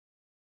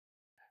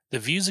The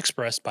views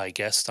expressed by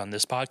guests on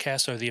this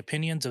podcast are the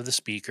opinions of the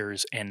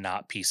speakers and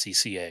not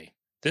PCCA.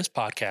 This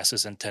podcast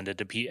is intended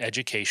to be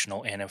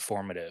educational and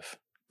informative.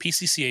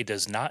 PCCA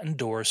does not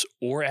endorse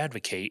or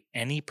advocate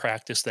any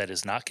practice that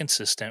is not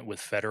consistent with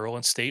federal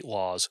and state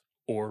laws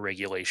or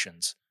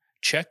regulations.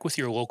 Check with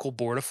your local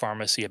board of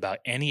pharmacy about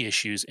any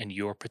issues in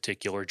your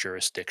particular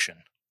jurisdiction.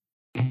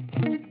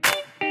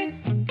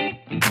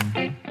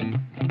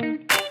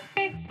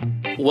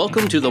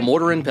 Welcome to the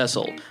Mortar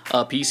Pestle,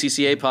 a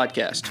PCCA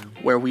podcast,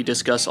 where we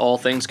discuss all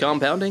things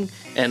compounding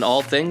and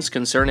all things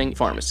concerning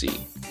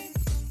pharmacy.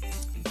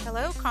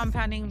 Hello,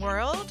 compounding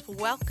world.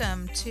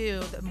 Welcome to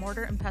the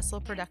Mortar and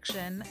Pestle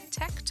production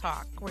Tech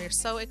Talk. We're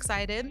so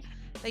excited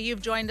that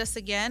you've joined us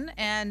again,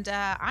 and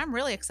I'm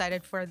really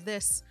excited for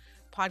this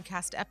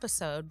podcast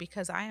episode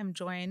because I am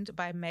joined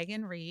by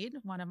Megan Reed,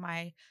 one of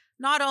my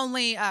not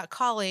only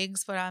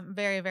colleagues, but I'm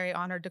very, very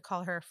honored to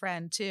call her a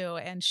friend too,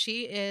 and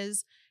she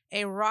is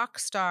a rock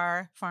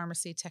star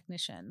pharmacy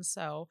technician.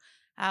 So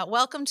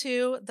welcome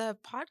to the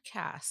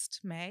podcast,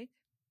 Meg.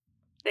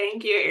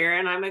 Thank you,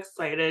 Erin. I'm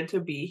excited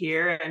to be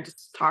here and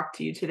just talk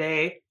to you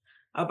today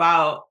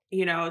about,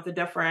 the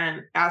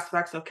different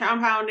aspects of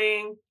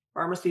compounding,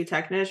 pharmacy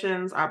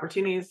technicians,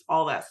 opportunities,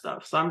 all that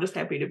stuff. So I'm just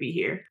happy to be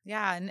here.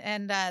 Yeah.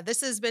 And this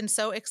has been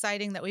so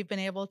exciting that we've been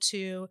able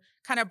to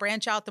kind of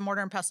branch out the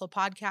Mortar and Pestle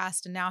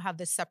podcast and now have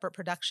this separate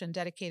production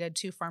dedicated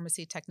to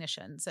pharmacy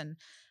technicians. And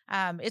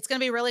it's going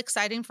to be really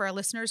exciting for our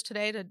listeners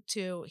today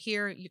to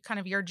hear kind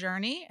of your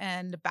journey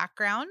and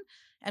background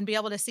and be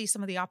able to see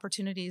some of the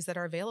opportunities that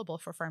are available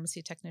for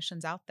pharmacy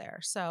technicians out there.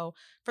 So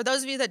for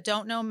those of you that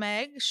don't know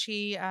Meg,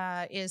 she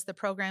is the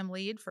program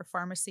lead for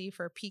pharmacy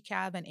for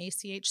PCAB and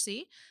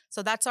ACHC.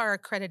 So that's our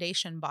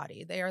accreditation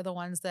body. They are the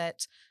ones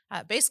that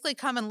basically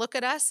come and look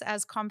at us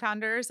as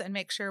compounders and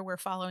make sure we're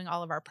following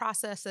all of our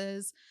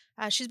processes.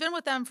 She's been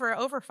with them for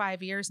over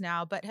 5 years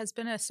now, but has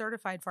been a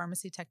certified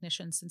pharmacy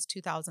technician since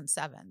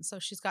 2007. So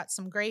she's got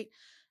some great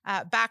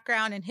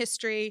background and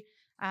history.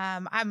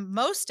 I'm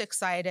most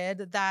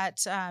excited that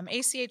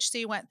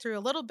ACHC went through a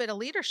little bit of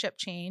leadership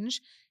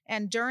change.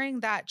 And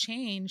during that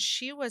change,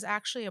 she was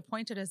actually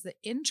appointed as the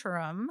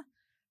interim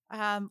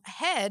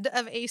head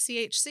of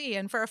ACHC.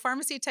 And for a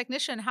pharmacy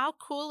technician, how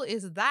cool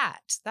is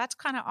that? That's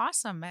kind of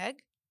awesome,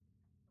 Meg.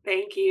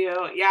 Thank you.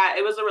 Yeah,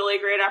 it was a really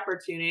great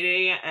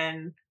opportunity.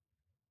 And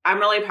I'm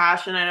really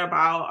passionate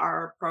about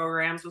our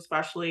programs,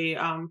 especially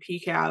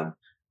PCAB.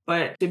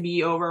 But to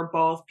be over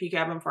both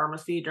PCAB and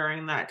pharmacy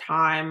during that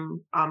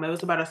time, it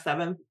was about a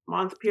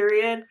 7-month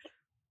period.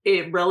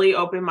 It really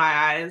opened my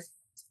eyes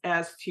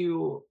as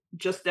to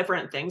just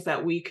different things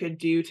that we could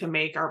do to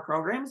make our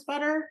programs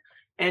better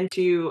and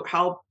to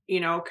help,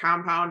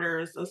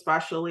 compounders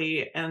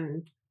especially,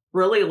 and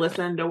really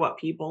listen to what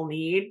people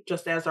need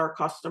just as our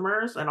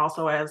customers and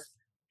also as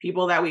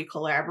people that we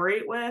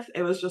collaborate with.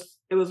 It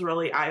was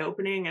really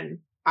eye-opening, and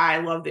I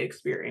love the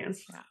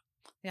experience.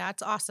 Yeah,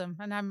 it's awesome.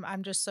 And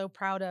I'm just so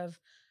proud of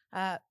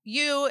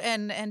you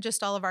and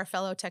just all of our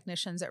fellow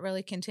technicians that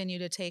really continue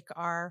to take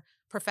our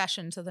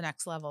profession to the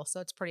next level. So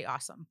it's pretty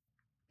awesome.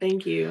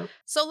 Thank you.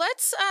 So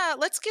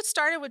let's get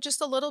started with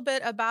just a little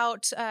bit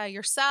about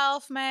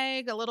yourself,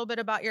 Meg, a little bit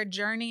about your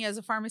journey as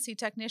a pharmacy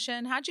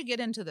technician. How'd you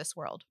get into this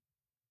world?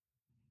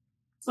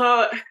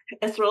 So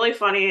it's really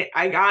funny.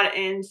 I got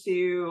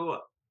into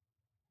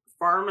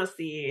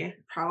pharmacy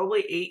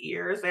probably 8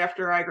 years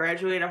after I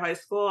graduated high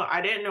school.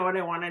 I didn't know what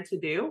I wanted to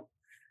do.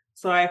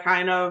 So I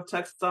kind of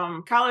took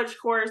some college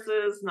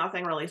courses.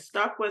 Nothing really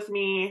stuck with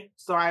me.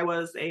 So I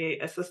was a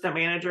assistant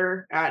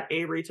manager at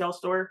a retail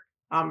store,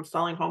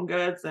 selling home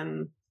goods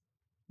and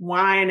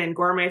wine and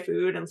gourmet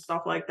food and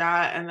stuff like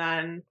that. And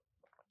then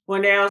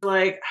one day I was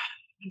like,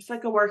 I'm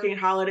sick of working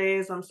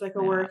holidays. I'm sick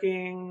of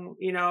working,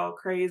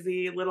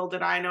 crazy. Little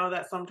did I know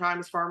that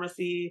sometimes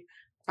pharmacy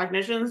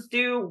technicians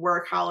do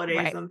work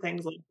holidays and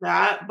things like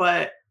that.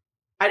 But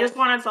I just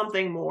wanted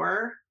something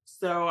more.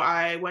 So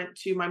I went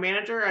to my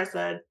manager. I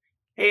said,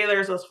 hey,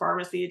 there's this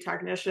pharmacy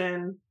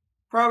technician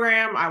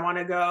program. I want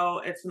to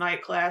go. It's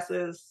night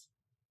classes.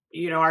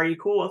 Are you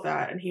cool with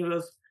that? And he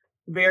was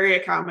very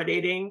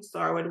accommodating. So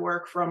I would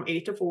work from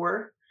 8 to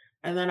 4.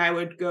 And then I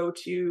would go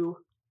to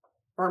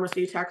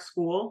pharmacy tech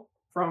school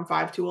from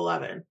 5 to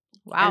 11.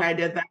 Wow. And I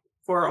did that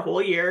for a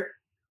whole year.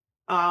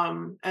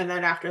 And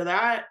then after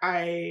that,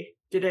 I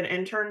did an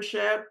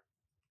internship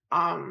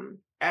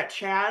at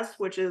CHAZ,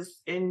 which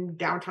is in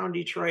downtown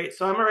Detroit.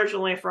 So I'm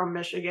originally from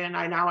Michigan.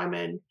 I'm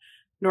in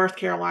North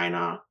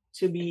Carolina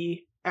to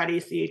be at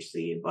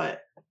ACHC.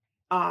 But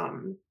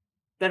then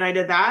I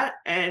did that,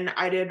 and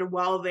I did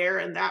well there.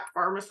 And that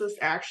pharmacist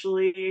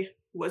actually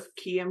was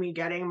key in me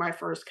getting my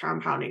first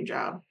compounding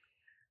job.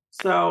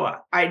 So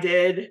I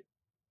did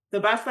the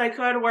best I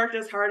could, worked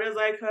as hard as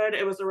I could.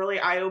 It was a really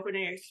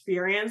eye-opening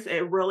experience.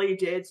 It really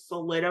did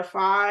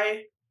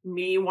solidify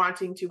me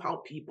wanting to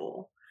help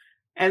people.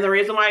 And the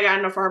reason why I got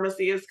into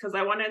pharmacy is because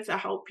I wanted to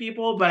help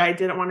people, but I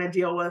didn't want to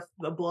deal with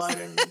the blood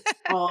and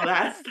all of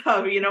that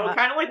stuff, kind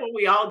of like what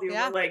we all do.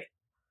 Yeah. We're like,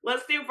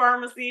 let's do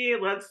pharmacy.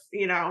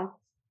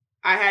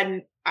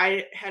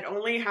 I had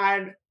only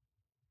had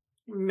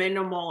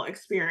minimal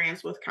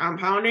experience with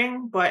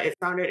compounding, but it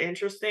sounded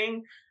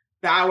interesting.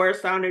 The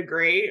hours sounded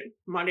great,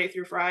 Monday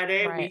through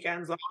Friday, Right.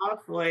 weekends off,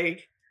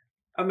 like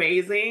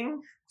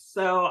amazing.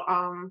 So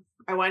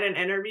I went and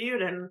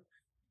interviewed and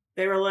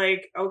they were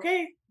like,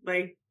 okay,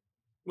 like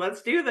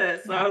let's do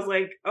this. So I Yeah. was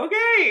like,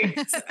 okay. I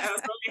was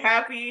really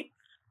happy.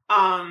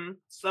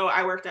 So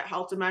I worked at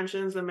Health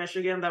Dimensions in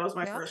Michigan. That was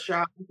my Yep. first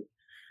job.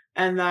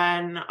 And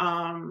then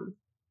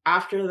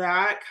after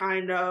that,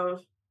 kind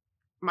of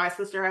my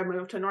sister had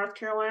moved to North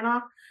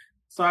Carolina.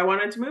 So I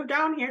wanted to move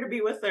down here to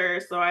be with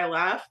her. So I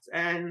left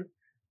and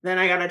then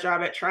I got a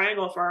job at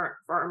Yeah.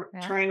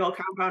 Triangle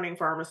Compounding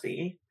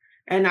Pharmacy.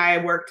 And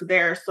I worked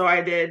there. So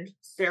I did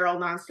sterile,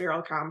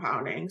 non-sterile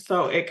compounding.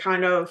 So it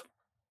kind of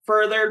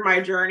furthered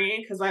my journey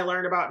because I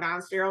learned about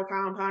non-sterile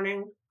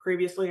compounding.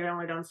 Previously, I'd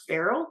only done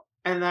sterile.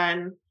 And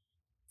then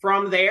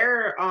from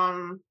there,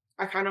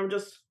 I kind of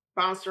just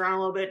bounced around a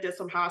little bit, did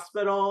some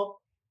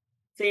hospital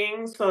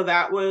things. So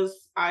that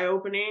was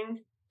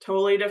eye-opening,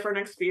 totally different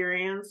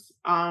experience,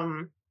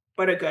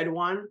 but a good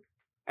one.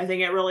 I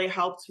think it really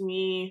helped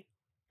me,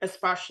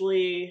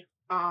 especially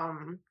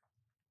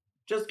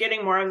just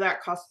getting more of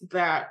that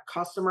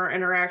customer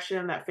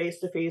interaction, that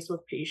face-to-face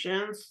with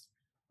patients.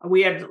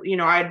 We had,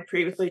 I had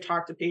previously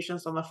talked to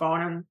patients on the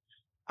phone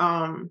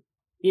and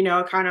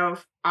kind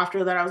of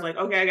after that, I was like,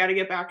 okay, I got to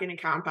get back into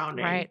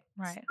compounding. Right.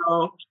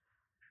 So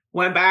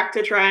went back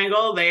to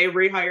Triangle. They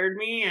rehired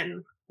me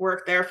and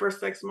worked there for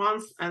 6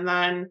 months. And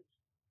then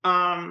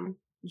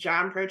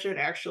John Pritchett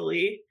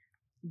actually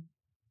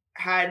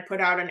had put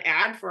out an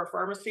ad for a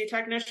pharmacy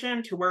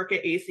technician to work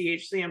at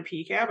ACHC and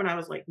PCAB. And I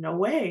was like, no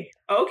way.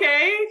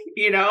 Okay.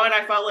 And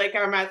I felt like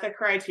I met the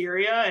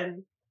criteria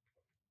and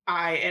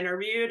I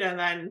interviewed and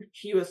then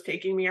he was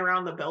taking me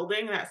around the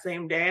building that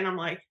same day. And I'm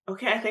like,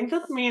 okay, I think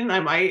this means I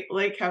might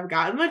have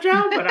gotten the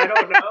job, but I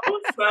don't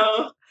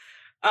know.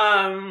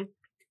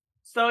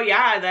 So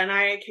yeah, then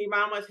I came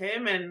on with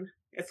him and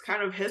it's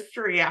kind of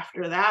history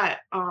after that.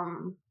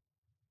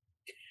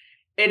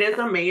 It is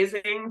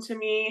amazing to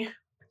me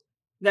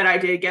that I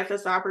did get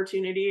this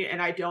opportunity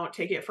and I don't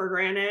take it for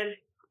granted.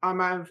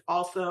 I've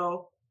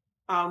also,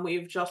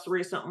 we've just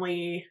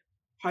recently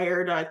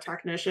hired a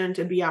technician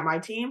to be on my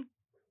team.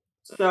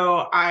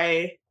 So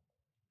I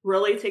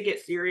really take it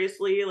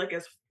seriously,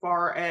 as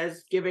far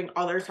as giving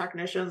other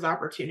technicians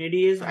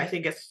opportunities. I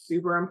think it's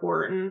super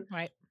important.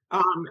 Right.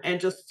 And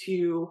just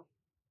to,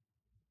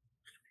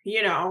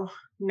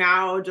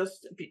 now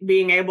just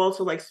being able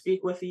to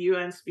speak with you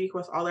and speak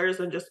with others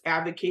and just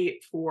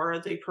advocate for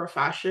the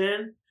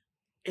profession,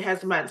 it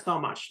has meant so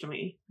much to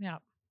me. Yeah.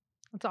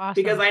 That's awesome.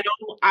 Because I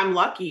know I'm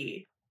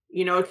lucky,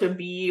 to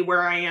be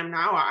where I am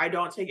now. I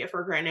don't take it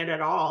for granted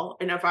at all.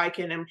 And if I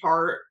can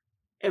impart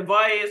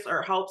advice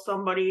or help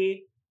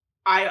somebody,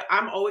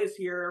 I'm always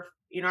here.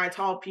 I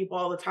tell people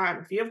all the time,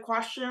 if you have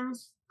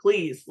questions,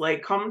 please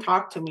come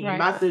talk to me,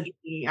 message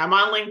me. I'm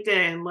on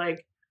LinkedIn,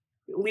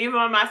 leave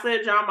a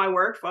message on my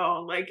work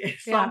phone,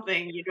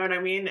 something, you know what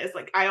I mean? It's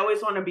I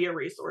always want to be a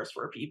resource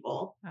for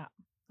people. Yeah.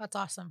 That's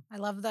awesome. I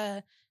love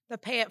the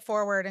pay it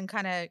forward and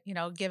kind of,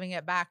 giving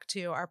it back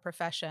to our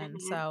profession.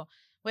 Mm-hmm. So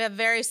we have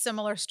very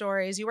similar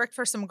stories. You worked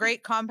for some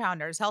great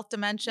compounders. Health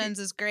Dimensions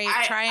is great.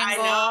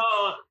 Triangle. I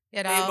know.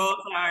 They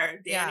both are.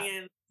 Danny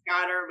and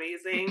Scott are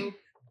amazing.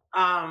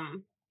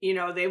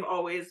 They've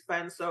always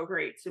been so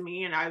great to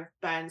me and I've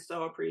been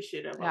so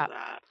appreciative of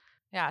that.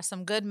 Yeah,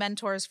 some good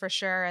mentors for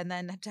sure. And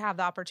then to have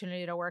the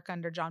opportunity to work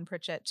under John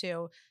Pritchett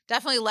too.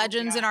 Definitely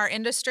legends in our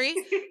industry.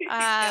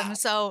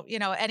 So,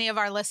 any of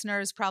our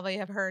listeners probably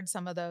have heard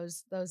some of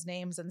those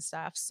names and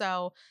stuff.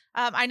 So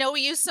I know we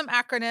use some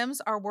acronyms.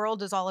 Our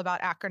world is all about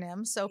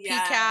acronyms. So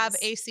PCAB,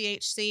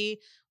 ACHC.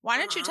 Why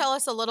don't you tell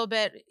us a little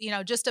bit,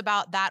 just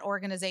about that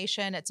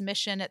organization, its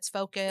mission, its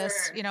focus,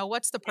 Sure.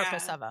 What's the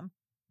purpose of them?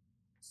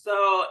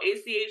 So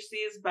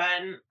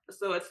ACHC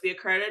so it's the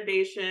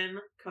Accreditation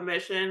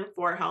Commission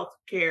for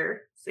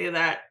Healthcare. Say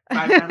that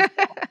 5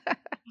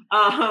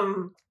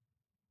 times.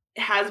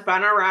 Has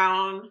been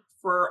around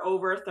for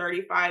over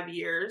 35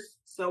 years.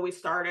 So we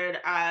started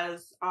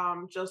as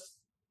just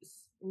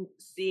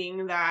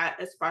seeing that,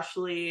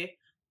 especially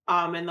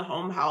in the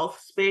home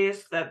health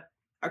space, that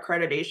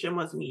accreditation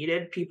was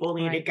needed. People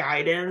needed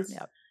guidance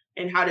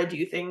in how to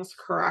do things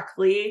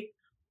correctly.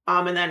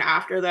 And then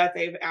after that,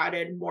 they've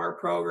added more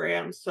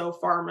programs. So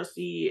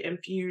pharmacy,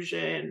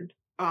 infusion.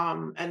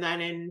 And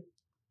then in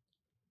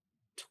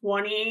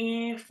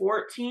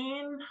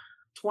 2014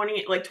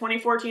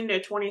 to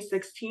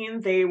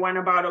 2016, they went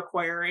about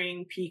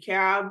acquiring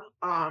PCAB,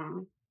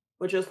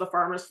 which is the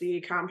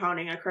Pharmacy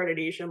Compounding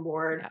Accreditation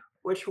Board,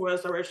 which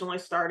was originally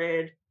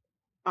started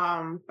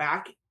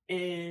back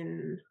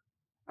in,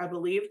 I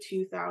believe,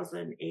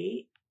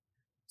 2008.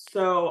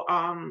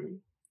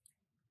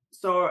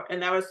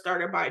 And that was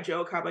started by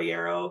Joe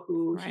Caballero,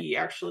 who he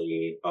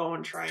actually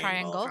owned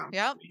Triangle.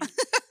 Yep.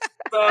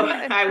 So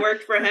I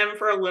worked for him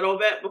for a little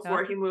bit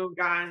before he moved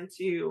on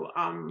to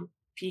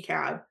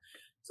PCAB.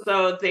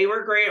 So they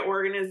were a great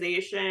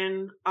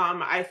organization.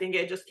 I think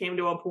it just came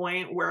to a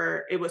point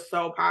where it was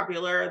so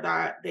popular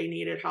that they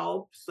needed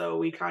help. So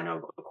we kind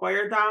of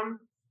acquired them.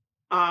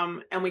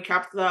 And we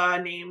kept the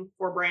name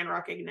for brand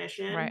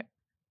recognition. Right.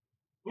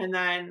 And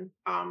then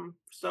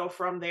so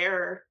from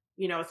there,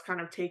 it's kind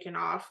of taken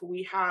off.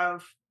 We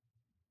have,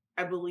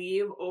 I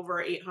believe,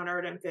 over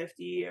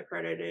 850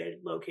 accredited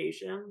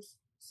locations.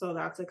 So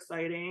that's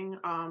exciting.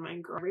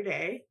 And grow every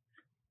day.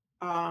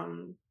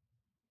 Um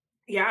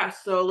yeah,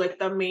 so like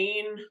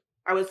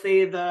I would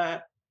say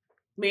the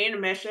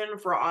main mission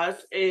for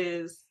us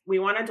is we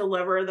want to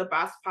deliver the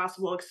best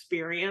possible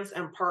experience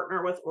and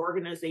partner with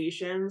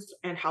organizations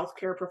and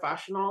healthcare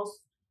professionals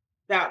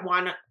that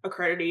want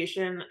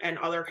accreditation and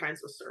other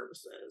kinds of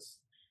services.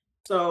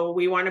 So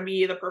we want to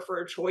be the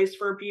preferred choice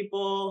for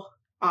people.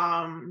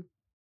 Um,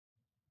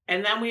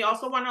 and then we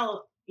also want to,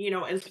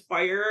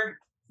 inspire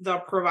the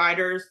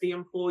providers, the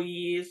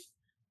employees,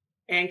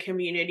 and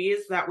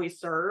communities that we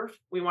serve.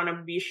 We want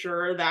to be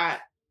sure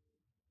that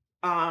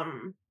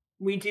um,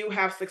 we do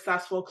have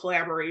successful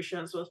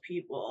collaborations with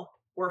people.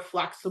 We're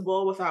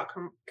flexible without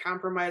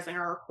compromising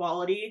our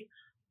quality.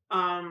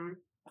 Um,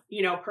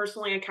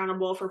 personally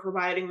accountable for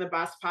providing the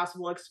best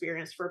possible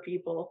experience for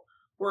people.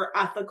 We're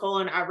ethical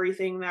in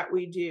everything that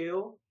we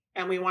do,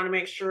 and we want to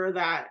make sure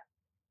that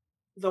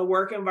the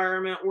work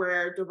environment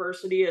where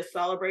diversity is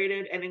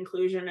celebrated and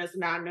inclusion is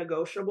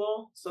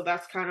non-negotiable. So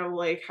that's kind of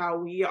like how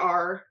we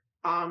are.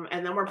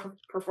 And then we're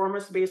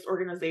performance-based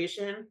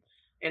organization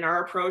in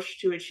our approach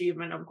to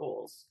achievement of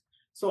goals.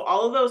 So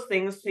all of those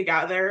things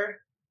together,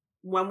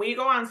 when we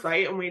go on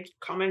site and we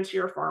come into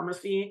your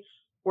pharmacy,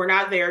 we're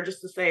not there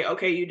just to say,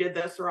 okay, you did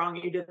this wrong,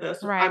 you did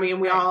this. I Right. mean,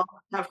 we Right. all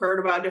have heard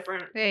about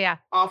different Yeah.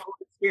 awful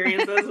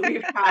experiences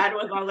we've had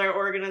with other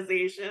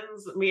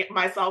organizations,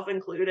 myself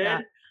included.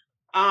 Yeah.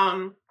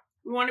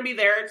 We want to be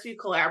there to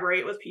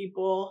collaborate with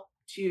people,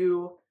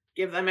 to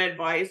give them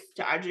advice,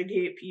 to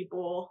educate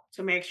people,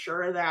 to make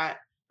sure that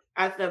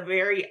at the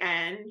very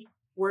end,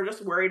 we're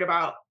just worried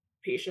about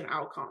patient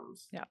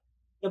outcomes. Yeah.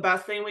 The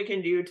best thing we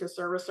can do to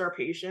service our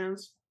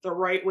patients, the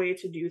right way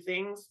to do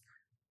things.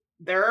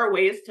 There are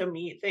ways to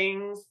meet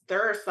things.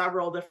 There are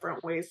several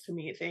different ways to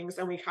meet things.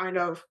 And we kind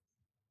of,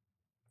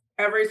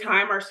 every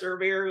time our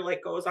surveyor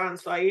like goes on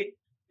site,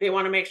 they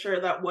want to make sure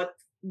that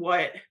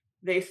what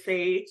they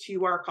say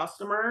to our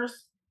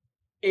customers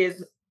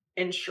is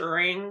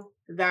ensuring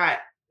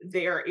that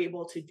they are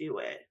able to do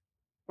it.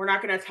 We're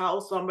not going to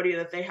tell somebody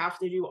that they have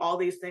to do all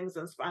these things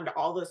and spend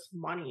all this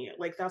money.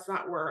 Like that's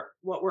not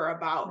what we're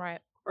about. Right.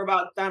 We're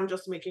about them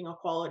just making a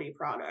quality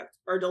product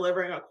or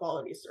delivering a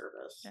quality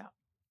service. Yeah.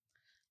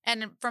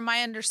 And from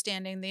my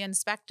understanding, the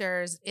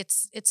inspectors,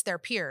 it's their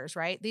peers,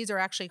 right? These are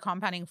actually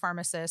compounding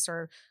pharmacists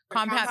or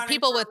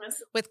people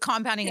with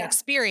compounding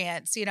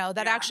experience,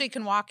 that actually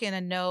can walk in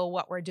and know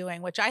what we're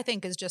doing, which I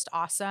think is just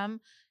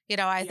awesome.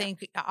 I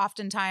think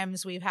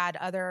oftentimes we've had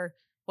other,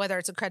 whether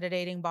it's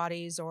accrediting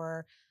bodies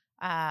or,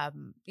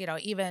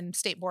 even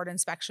state board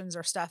inspections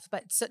or stuff,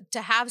 but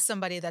to have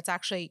somebody that's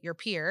actually your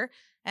peer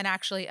and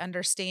actually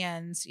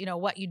understands,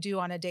 what you do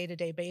on a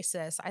day-to-day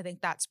basis, I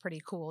think that's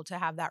pretty cool to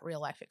have that real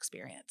life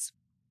experience.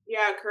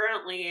 Yeah,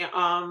 currently,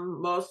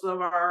 most of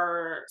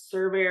our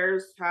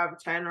surveyors have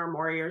 10 or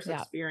more years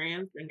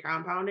experience in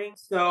compounding.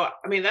 So,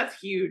 I mean, that's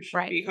huge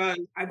because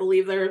I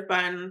believe there have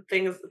been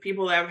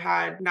people that have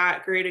had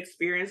not great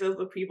experiences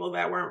with people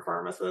that weren't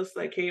pharmacists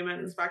that came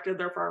and inspected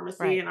their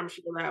pharmacy. And I'm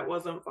sure that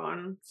wasn't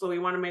fun. So we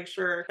want to make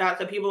sure that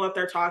the people that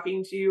they're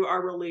talking to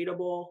are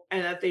relatable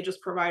and that they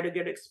just provide a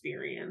good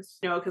experience,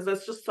 because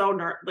it's just so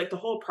like the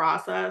whole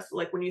process,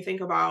 like when you think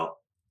about,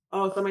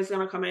 oh, somebody's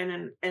going to come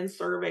in and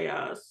survey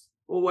us.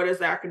 Well, what is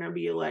that going to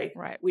be like?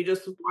 Right. We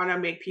just want to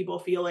make people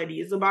feel at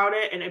ease about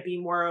it and it be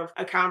more of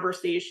a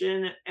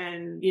conversation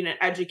and,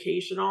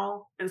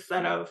 educational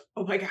instead of,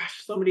 oh my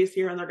gosh, somebody's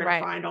here and they're going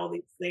to find all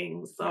these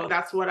things. So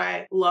that's what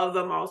I love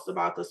the most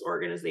about this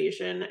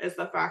organization is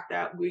the fact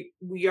that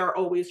we are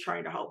always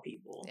trying to help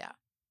people. Yeah.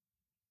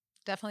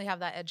 Definitely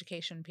have that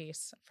education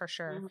piece for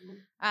sure.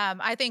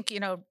 Mm-hmm. I think,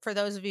 for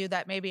those of you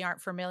that maybe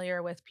aren't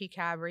familiar with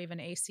PCAB or even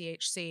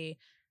ACHC,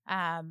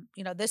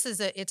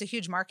 it's a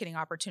huge marketing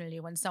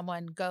opportunity when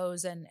someone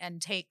goes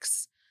and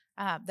takes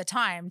the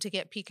time to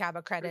get PCAB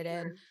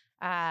accredited.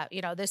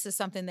 Sure. This is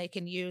something they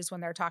can use when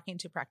they're talking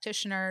to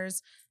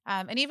practitioners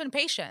and even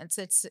patients.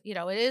 It's, it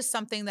is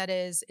something that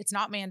it's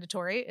not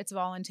mandatory, it's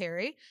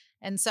voluntary.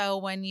 And so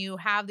when you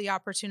have the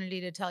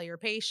opportunity to tell your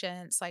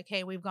patients like,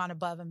 hey, we've gone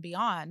above and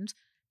beyond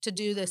to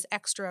do this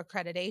extra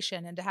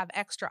accreditation and to have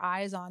extra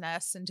eyes on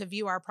us and to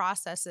view our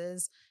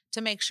processes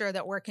to make sure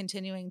that we're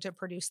continuing to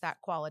produce that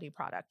quality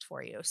product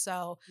for you.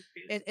 So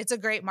it's a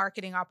great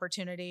marketing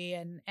opportunity.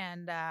 And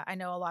I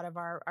know a lot of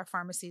our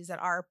pharmacies that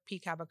are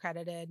PCAB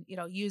accredited,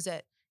 use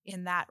it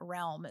in that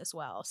realm as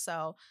well.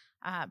 So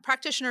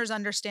practitioners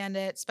understand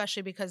it,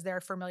 especially because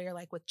they're familiar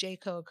like with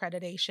JCO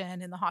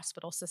accreditation in the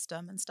hospital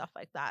system and stuff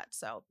like that.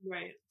 So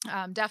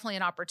definitely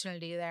an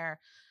opportunity there.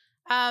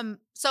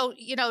 So,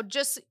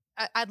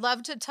 I'd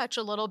love to touch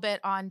a little bit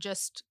on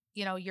just,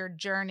 your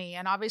journey.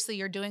 And obviously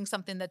you're doing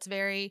something that's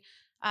very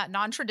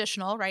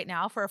non-traditional right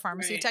now for a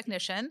pharmacy Right.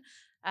 technician.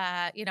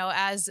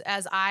 As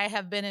I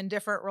have been in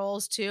different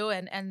roles too,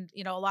 and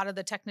a lot of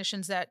the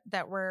technicians that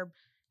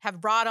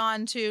have brought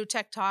on to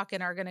Tech Talk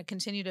and are going to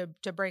continue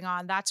to bring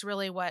on. That's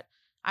really what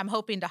I'm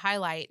hoping to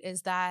highlight,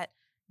 is that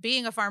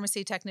being a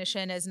pharmacy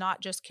technician is not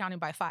just counting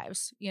by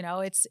fives.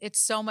 It's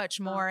so much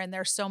more, and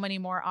there's so many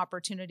more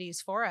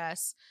opportunities for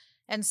us.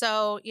 And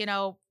so,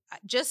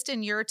 just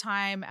in your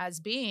time as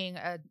being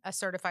a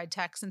certified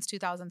tech since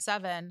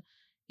 2007,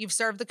 you've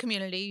served the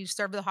community, you've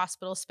served the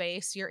hospital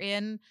space, you're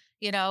in,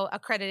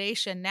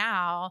 accreditation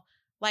now.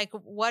 Like,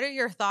 what are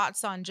your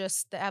thoughts on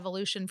just the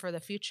evolution for the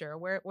future?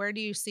 Where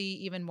do you see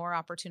even more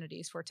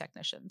opportunities for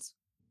technicians?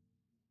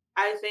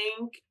 I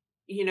think,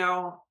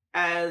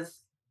 as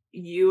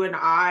you and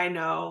I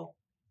know,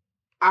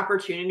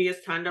 opportunities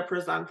tend to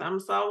present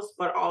themselves,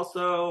 but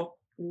also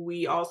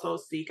we also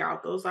seek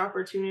out those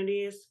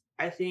opportunities.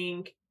 I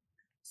think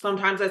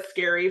sometimes it's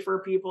scary for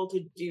people to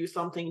do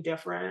something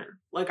different.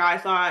 Like, I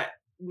thought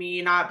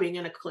me not being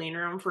in a clean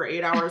room for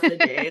 8 hours a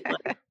day,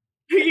 like,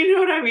 you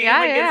know what I mean? Yeah,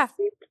 Like, yeah.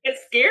 it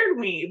scared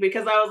me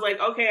because I was like,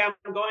 okay,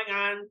 I'm going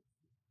on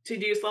to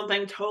do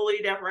something totally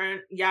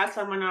different. Yes,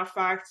 I'm going to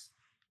affect,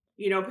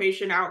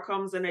 patient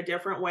outcomes in a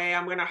different way.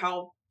 I'm going to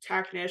help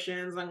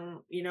technicians and,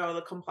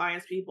 the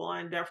compliance people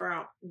in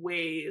different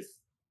ways.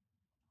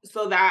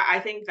 So that, I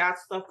think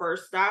that's the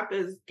first step,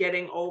 is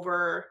getting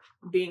over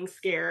being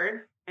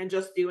scared and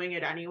just doing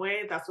it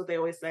anyway. That's what they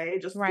always say.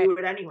 Just Right. do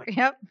it anyway.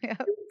 Yep. Yep.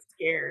 Don't be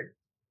scared.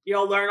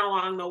 You'll learn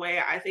along the way.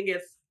 I think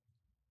it's,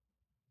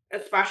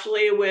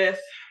 especially with,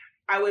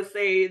 I would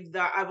say,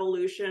 the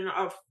evolution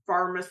of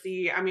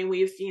pharmacy. I mean,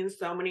 we've seen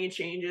so many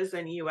changes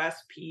in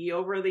USP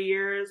over the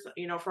years,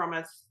 from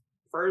its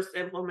first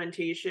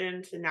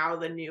implementation to now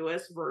the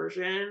newest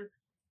version.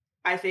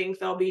 I think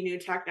there'll be new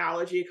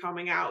technology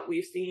coming out.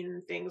 We've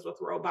seen things with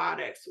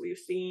robotics. We've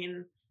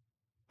seen,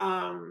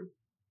 all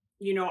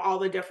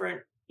the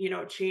different,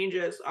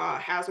 changes,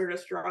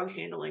 hazardous drug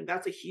handling.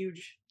 That's a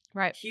huge,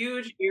 Right.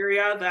 huge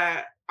area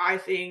that I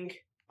think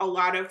a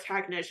lot of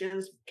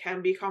technicians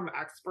can become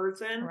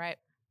experts in, Right.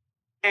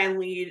 and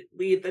lead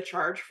the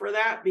charge for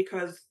that,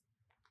 because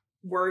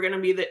we're going to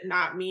be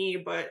not me,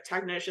 but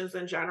technicians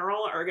in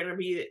general are going to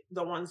be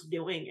the ones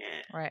doing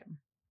it. Right.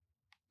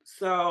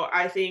 So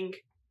I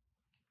think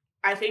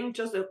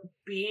just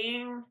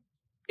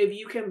if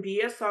you can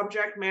be a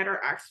subject matter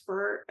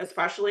expert,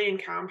 especially in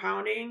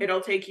compounding,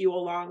 it'll take you a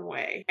long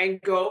way. And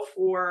go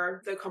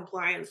for the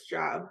compliance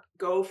job,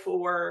 go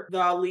for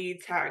the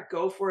lead tech,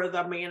 go for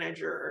the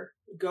manager,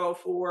 go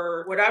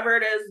for whatever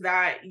it is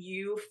that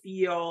you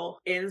feel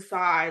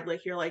inside,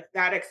 like you're like,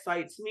 that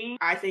excites me.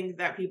 I think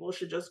that people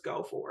should just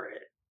go for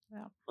it.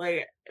 Yeah.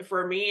 Like,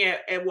 for me,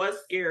 it was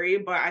scary,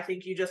 but I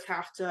think you just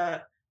have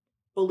to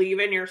believe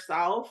in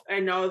yourself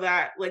and know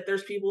that, like,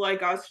 there's people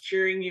like us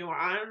cheering you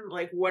on,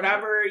 like,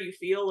 whatever you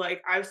feel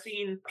like. I've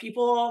seen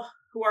people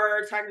who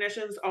are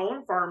technicians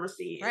own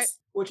pharmacies, Right.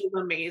 which is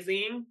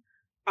amazing.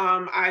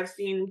 I've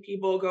seen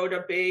people go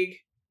to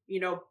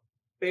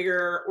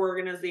bigger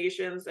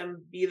organizations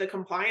and be the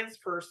compliance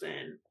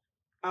person,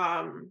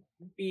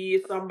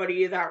 be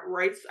somebody that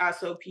writes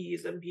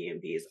SOPs and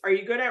PMPs. Are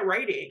you good at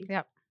writing?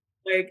 Yep.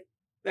 Like,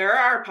 there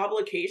are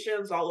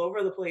publications all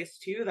over the place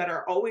too that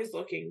are always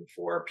looking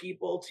for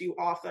people to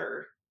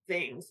author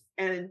things,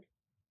 and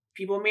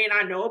people may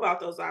not know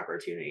about those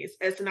opportunities.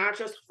 It's not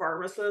just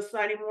pharmacists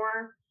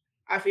anymore.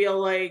 I feel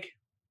like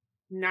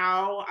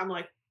now I'm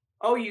like,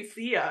 oh, you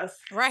see us,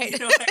 Right.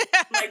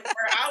 like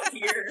we're out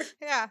here.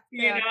 Yeah.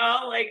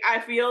 Like, I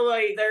feel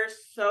like there's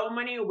so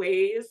many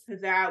ways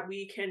that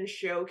we can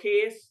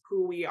showcase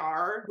who we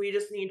are. We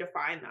just need to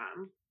find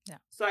them. Yeah.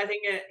 So I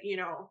think it,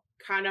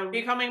 kind of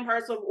becoming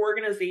parts of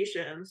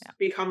organizations,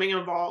 becoming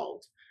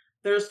involved.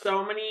 There's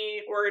so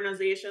many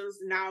organizations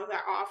now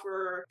that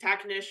offer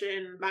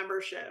technician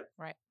membership.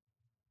 Right.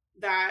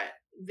 That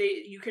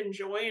you can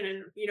join,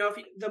 and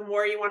the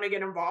more you want to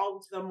get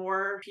involved, the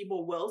more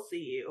people will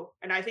see you,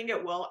 and I think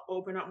it will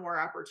open up more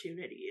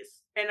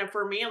opportunities. And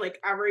for me,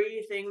 like,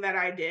 everything that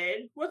I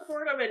did was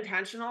sort of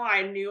intentional.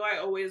 I knew I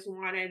always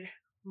wanted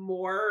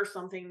more or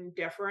something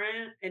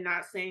different, and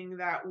not saying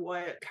that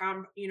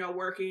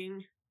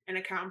working in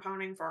a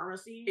compounding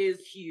pharmacy is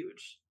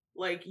huge.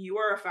 Like, you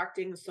are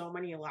affecting so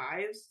many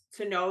lives.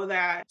 To know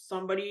that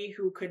somebody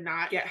who could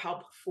not get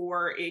help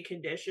for a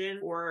condition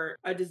or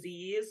a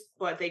disease,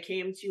 but they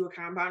came to a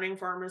compounding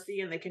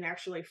pharmacy and they can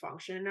actually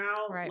function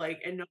now, Right.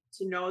 like, and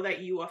to know that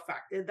you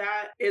affected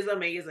that is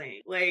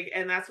amazing. Like,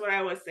 and that's what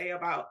I would say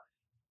about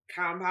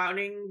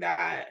compounding,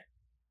 that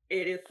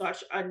it is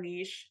such a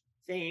niche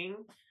thing.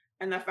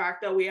 And the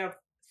fact that we have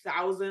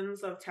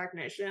thousands of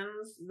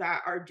technicians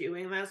that are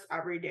doing this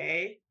every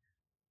day,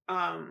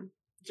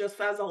 just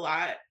says a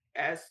lot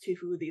as to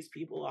who these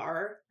people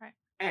are. Right.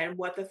 And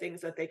what the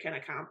things that they can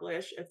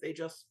accomplish if they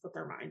just put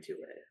their mind to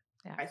it.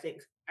 Yeah. I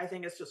think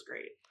it's just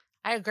great.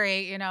 I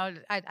agree.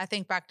 I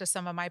think back to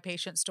some of my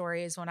patient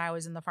stories when I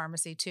was in the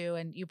pharmacy too,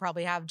 and you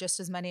probably have just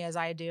as many as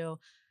I do.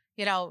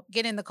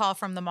 Getting the call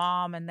from the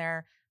mom, and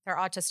they're their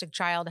autistic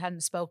child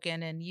hadn't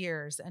spoken in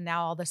years, and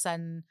now all of a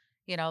sudden,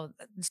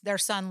 their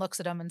son looks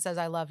at them and says,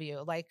 "I love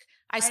you." Like,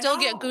 I I still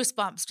get know,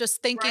 goosebumps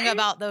just thinking right?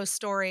 about those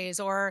stories,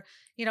 or,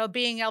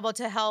 being able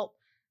to help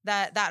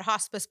that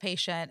hospice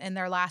patient in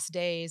their last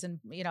days, and,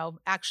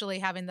 actually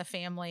having the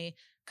family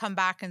come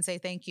back and say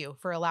thank you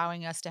for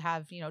allowing us to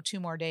have, 2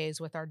 more days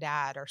with our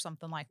dad or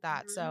something like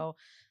that. Mhm. So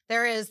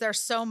there's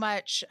so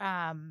much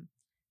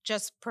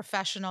just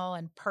professional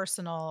and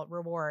personal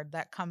reward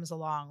that comes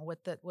along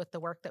with the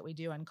work that we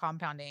do in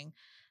compounding.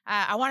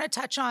 I want to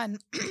touch on,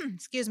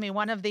 excuse me,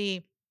 one of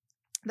the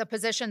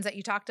positions that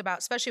you talked about,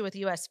 especially with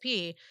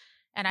USP,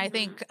 and I Mhm.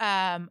 think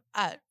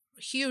a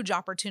huge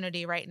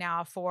opportunity right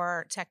now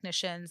for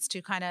technicians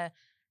to kind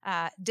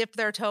of dip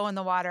their toe in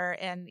the water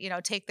and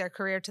take their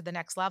career to the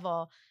next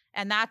level,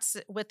 and that's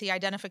with the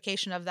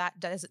identification of that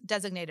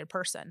designated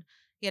person.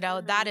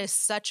 That Mhm. is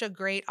such a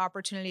great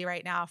opportunity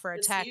right now for a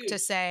It's tech to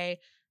huge. say,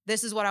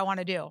 this is what I want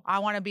to do. I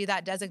want to be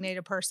that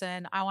designated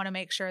person. I want to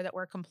make sure that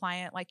we're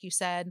compliant, like you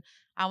said.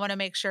 I want to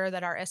make sure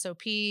that our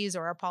SOPs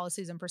or our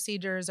policies and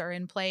procedures are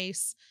in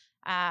place.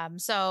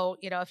 So,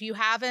 if you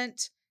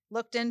haven't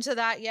looked into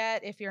that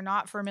yet, if you're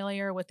not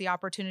familiar with the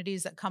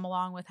opportunities that come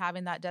along with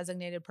having that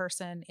designated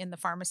person in the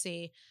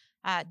pharmacy,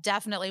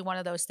 definitely one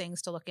of those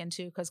things to look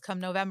into, because come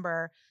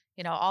November,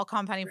 all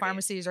compounding Right.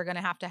 pharmacies are going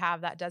to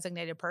have that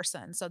designated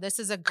person. So this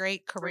is a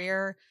great Right.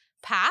 career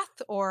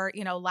path, or,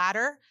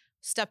 ladder,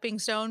 stepping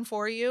stone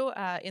for you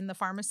in the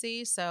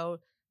pharmacy. So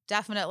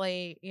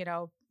definitely,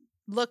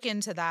 look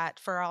into that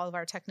for all of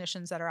our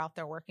technicians that are out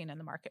there working in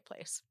the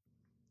marketplace.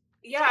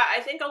 Yeah, I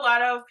think a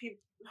lot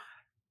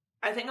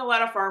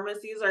of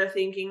pharmacies are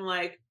thinking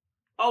like,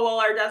 "Oh, well,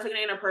 our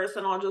designated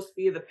person will just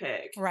be the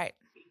pig," Right.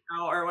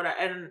 or whatever.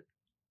 And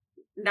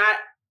not,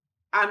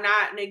 I'm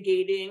not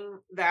negating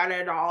that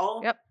at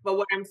all. Yep. But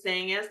what I'm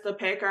saying is the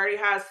pig already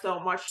has so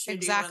much to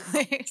do and so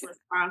Exactly. much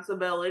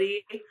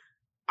responsibility.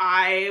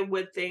 I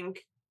would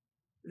think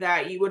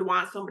that you would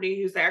want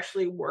somebody who's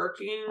actually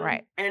working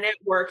Right. and it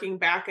working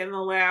back in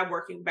the lab,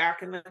 working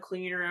back in the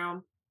clean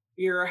room,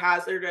 your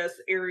hazardous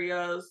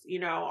areas,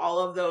 all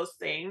of those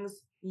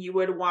things. You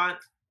would want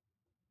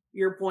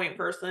your point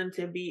person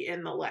to be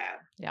in the lab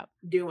Yep.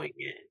 doing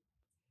it.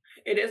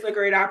 It is a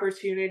great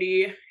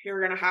opportunity. You're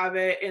going to have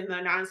it in the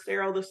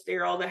non-sterile, the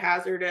sterile, the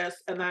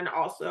hazardous, and then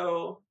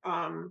also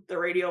the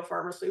radio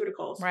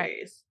pharmaceutical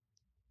Right. space.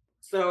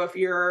 So if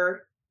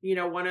you're,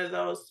 one of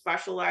those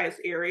specialized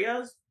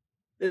areas,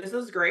 this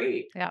is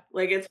great. Yep.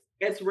 Like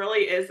it's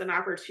really is an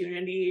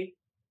opportunity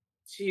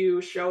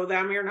to show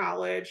them your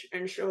knowledge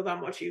and show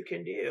them what you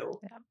can do.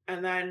 Yep.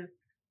 And then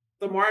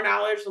the more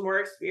knowledge, the more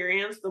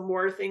experience, the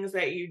more things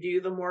that you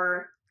do, the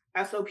more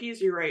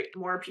SOPs you write,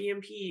 more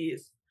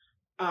PMPs.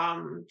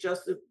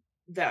 Just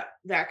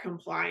that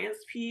compliance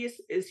piece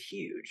is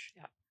huge.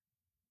 Yep.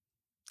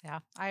 Yeah,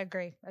 I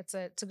agree. It's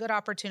a good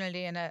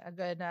opportunity and a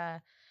good,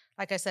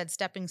 like I said,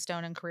 stepping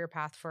stone and career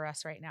path for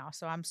us right now.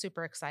 So I'm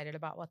super excited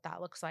about what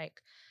that looks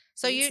like.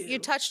 So Me you too.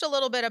 touched a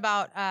little bit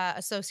about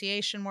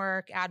association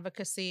work,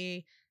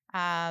 advocacy,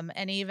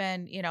 and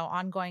even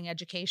ongoing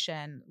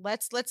education.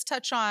 Let's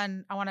touch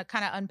on. I want to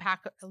kind of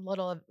unpack a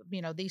little of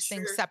these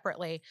things Sure.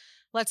 separately.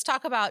 Let's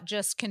talk about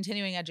just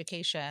continuing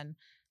education.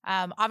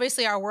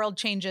 Obviously, our world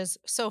changes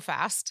so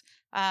fast.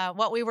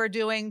 What we were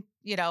doing,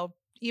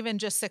 even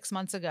just 6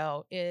 months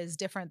ago, is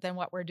different than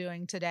what we're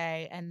doing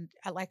today. And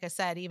like I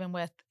said, even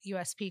with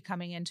USP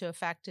coming into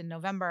effect in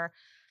November,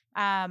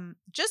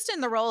 just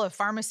in the role of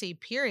pharmacy,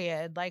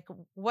 period, like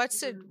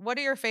Mhm. what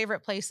are your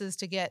favorite places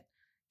to get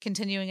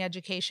continuing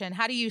education?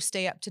 How do you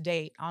stay up to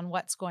date on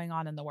what's going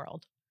on in the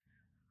world?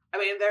 I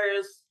mean,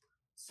 there's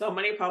so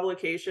many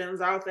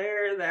publications out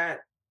there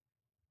that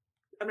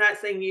I'm not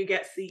saying you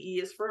get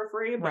CEs for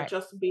free, but Right,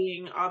 just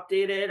being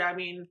updated. I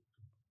mean,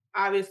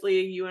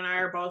 obviously, you and I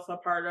are both a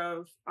part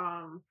of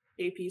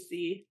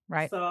APC.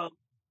 right, So,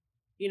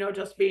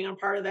 just being a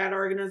part of that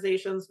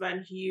organization's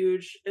been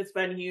huge. It's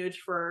been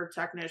huge for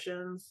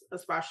technicians,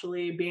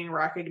 especially being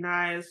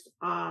recognized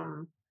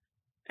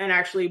and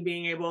actually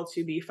being able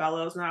to be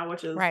fellows now,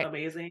 which is right.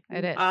 amazing.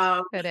 It is.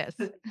 Um, It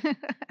is.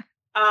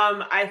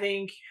 I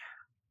think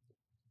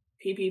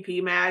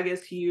PPP Mag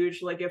is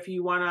huge. Like, if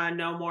you want to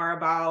know more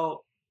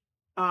about,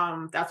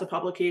 that's a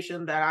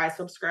publication that I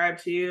subscribe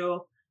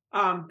to.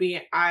 I'm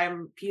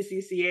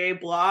PCCA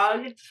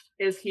blog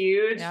is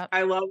huge. Yep.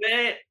 I love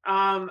it.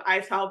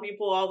 I tell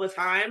people all the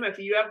time, if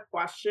you have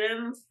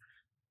questions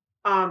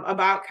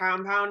about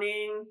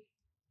compounding,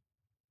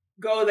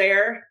 go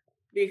there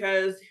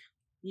because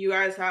you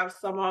guys have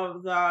some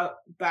of the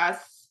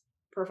best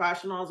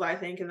professionals I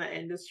think in the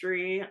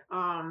industry.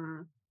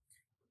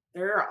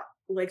 There are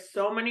like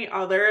so many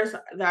others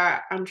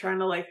that I'm trying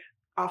to like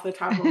off the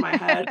top of my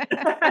head.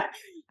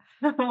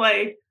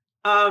 Like,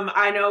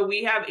 I know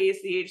we have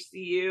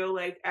ACHCU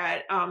like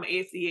at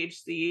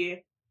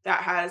ACHC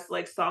that has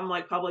like some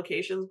like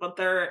publications, but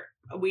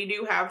we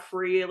do have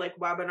free like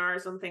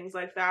webinars and things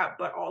like that,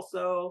 but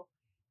also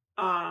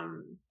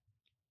um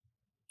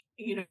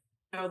you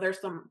there's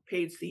some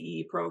paid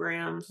CE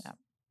programs. Yep.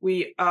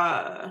 We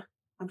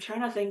I'm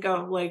trying to think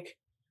of like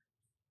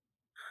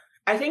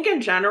I think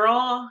in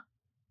general,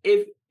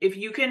 if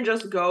you can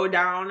just go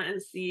down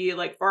and see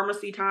like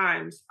Pharmacy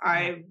Times,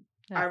 Yeah.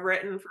 I've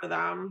written for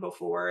them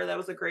before. That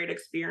was a great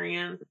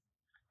experience.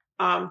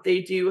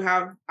 They do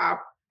have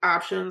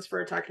options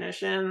for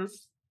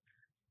technicians.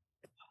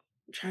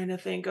 I'm trying to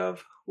think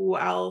of who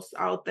else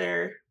out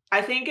there.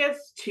 I think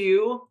it's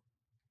too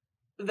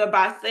the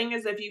best thing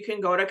is if you can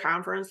go to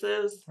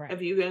conferences, Right.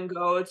 if you can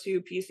go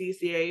to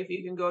PCCA, if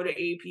you can go to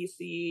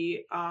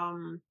APC,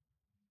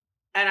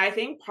 and I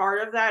think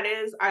part of that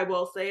is, I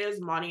will say,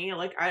 is money.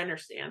 Like, I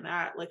understand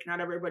that. Like,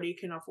 not everybody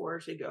can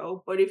afford to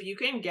go. But if you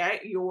can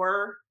get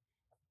your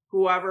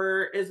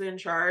whoever is in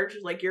charge,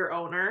 like your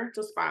owner,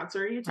 to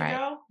sponsor you to Right.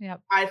 go,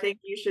 Yep. I think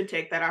you should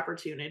take that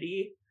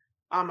opportunity.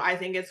 I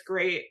think it's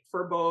great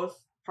for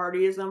both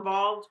parties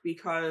involved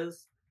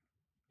because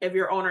if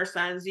your owner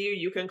sends you,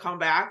 you can come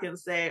back and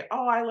say,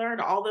 "Oh, I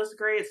learned all this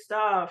great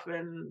stuff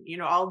and,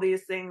 all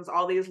these things,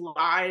 all these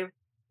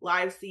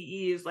live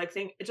CEs, like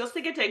think just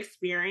to get to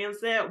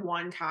experience it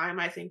one time,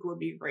 I think would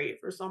be great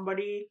for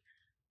somebody.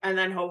 And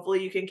then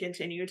hopefully you can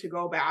continue to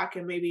go back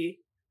and maybe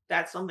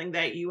that's something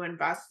that you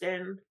invest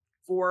in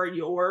for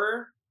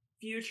your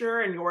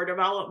future and your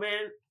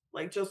development,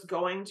 like just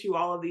going to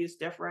all of these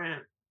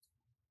different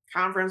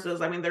conferences.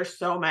 I mean, there's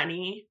so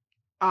many.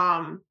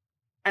 Um,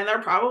 and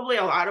there probably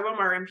a lot of them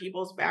are in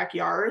people's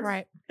backyards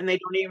Right. and they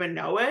don't even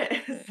know it.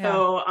 Yeah.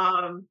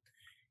 So,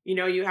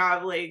 you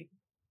have like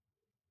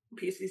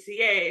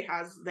PCCA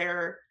has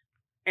their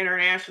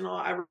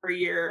international every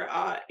year.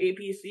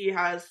 APC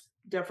has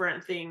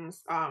different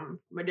things.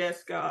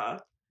 Mediska.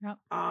 Yep.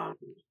 I'm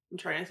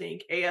trying to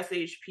think.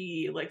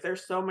 ASHP. Like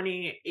there's so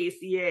many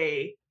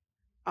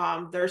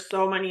ACA. There's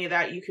so many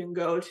that you can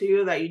go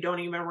to that you don't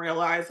even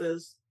realize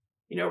is,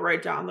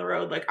 right down the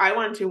road. Like I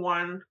went to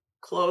one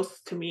close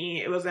to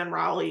me. It was in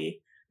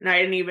Raleigh, and I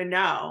didn't even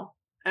know.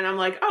 And I'm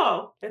like,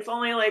 oh, it's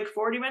only like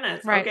 40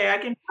 minutes. Right. Okay, I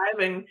can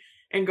drive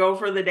and go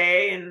for the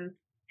day and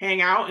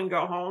hang out and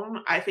go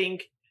home. I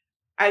think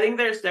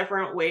there's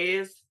different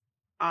ways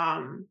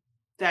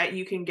that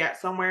you can get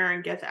somewhere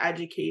and get the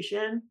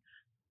education.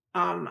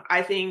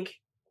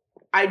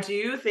 I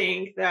do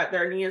think that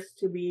there needs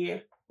to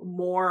be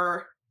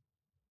more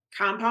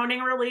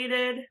compounding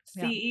related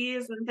Yeah.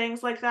 CEs and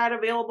things like that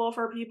available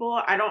for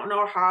people. I don't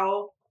know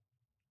how.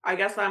 I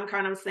guess I'm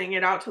kind of saying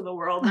it out to the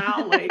world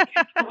now. Like,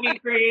 can we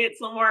create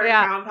some more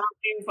Yeah.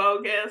 compounding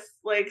focus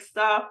like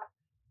stuff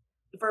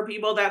for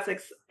people that's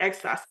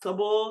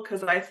accessible?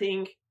 Because I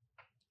think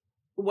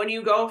when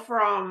you go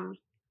from,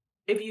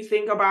 if you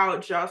think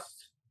about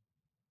just,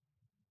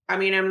 I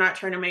mean, I'm not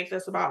trying to make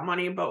this about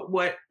money, but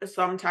what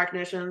some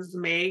technicians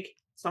make,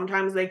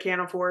 sometimes they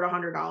can't afford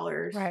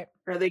 $100, Right.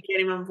 or they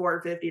can't even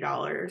afford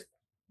 $50.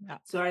 Yeah.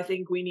 So I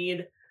think we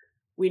need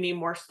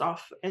more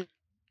stuff in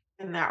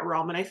that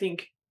realm. And I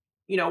think,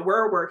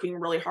 we're working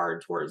really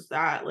hard towards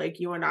that, like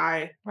you and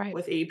I Right.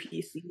 with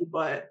APC,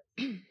 but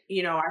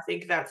I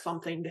think that's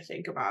something to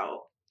think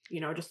about,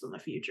 just in the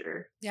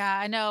future. Yeah,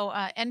 I know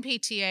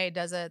NPTA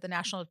does the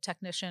National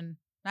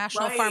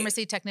Right.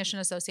 Pharmacy Technician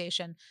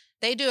Association.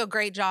 They do a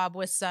great job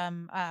with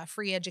some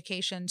free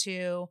education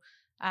too.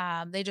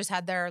 They just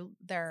had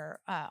their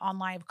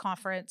online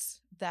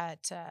conference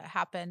that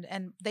happened,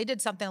 and they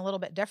did something a little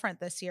bit different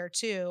this year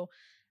too.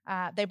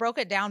 They broke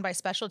it down by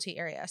specialty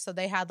area. So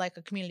they had like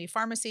a community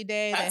pharmacy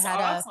day. That's They had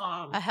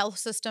awesome. a health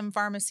system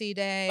pharmacy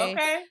day.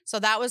 Okay. So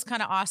that was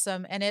kind of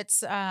awesome. And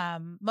it's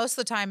most of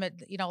the time, a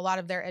lot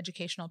of their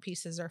educational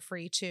pieces are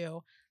free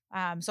too.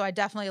 So I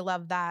definitely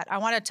love that. I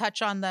want to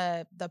touch on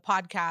the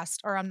podcast,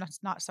 or I'm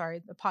not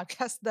sorry, the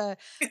podcast, the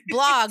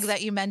blog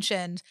that you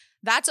mentioned.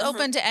 That's Mhm.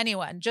 open to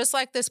anyone, just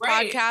like this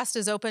Right. podcast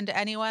is open to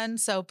anyone.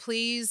 So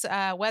please,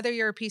 whether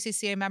you're a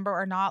PCCA member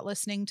or not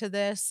listening to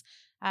this,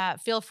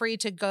 feel free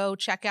to go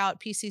check out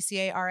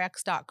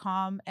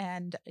pccarx.com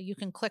and you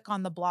can click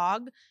on the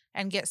blog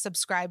and get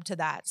subscribed to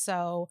that.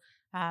 So,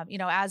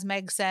 as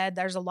Meg said,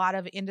 there's a lot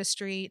of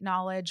industry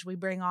knowledge. We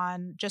bring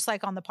on, just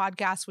like on the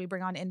podcast, we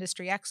bring on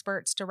industry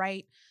experts to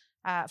write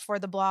for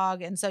the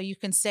blog. And so you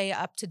can stay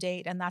up to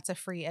date, and that's a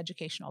free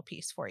educational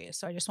piece for you.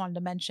 So I just wanted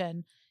to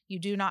mention you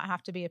do not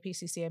have to be a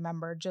PCCA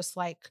member, just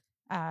like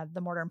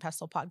the Mortar and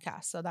Pestle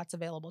podcast. So that's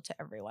available to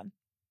everyone.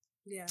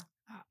 Yeah.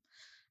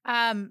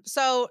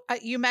 So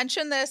you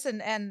mentioned this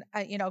and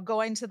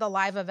going to the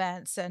live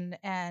events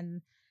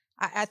and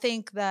I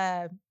think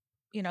the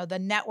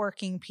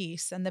networking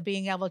piece and the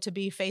being able to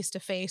be face to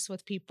face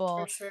with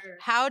people. For sure.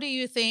 How do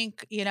you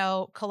think,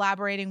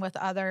 collaborating with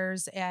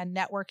others and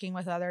networking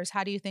with others,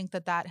 how do you think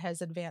that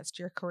has advanced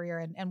your career,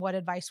 and what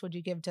advice would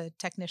you give to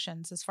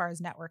technicians as far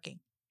as networking?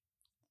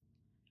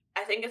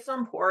 I think it's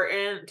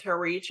important to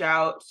reach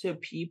out to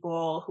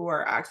people who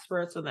are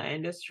experts in the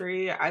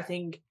industry. I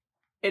think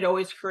it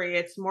always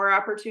creates more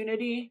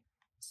opportunity.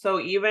 So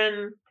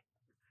even,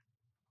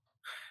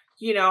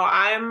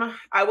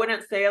 I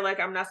wouldn't say like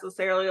I'm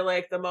necessarily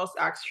like the most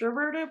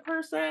extroverted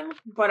person,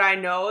 but I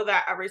know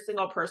that every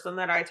single person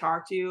that I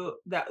talk to,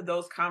 that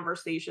those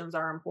conversations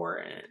are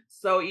important.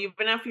 So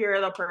even if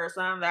you're the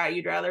person that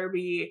you'd rather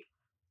be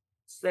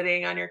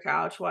sitting on your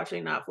couch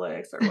watching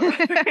Netflix or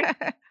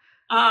whatever.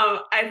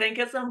 I think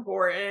it's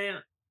important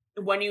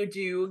when you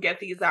do get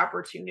these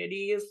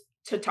opportunities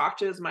to talk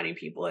to as many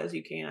people as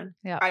you can.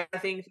 Yeah. I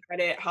think that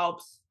it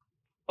helps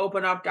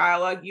open up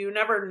dialogue. You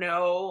never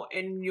know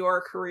in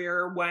your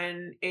career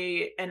when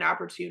an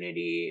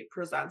opportunity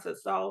presents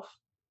itself.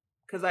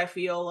 Because I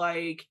feel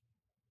like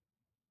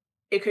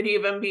it could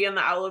even be in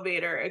the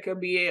elevator. It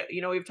could be,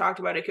 we've talked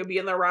about it could be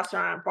in the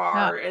restaurant,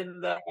 bar, in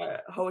the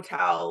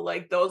hotel.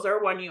 Like those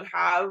are when you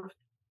have,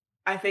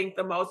 I think,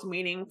 the most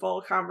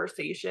meaningful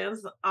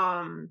conversations.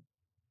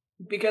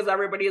 Because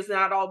everybody is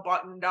not all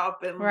buttoned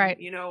up and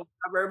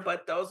whatever,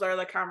 but those are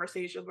the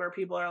conversations where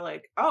people are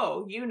like,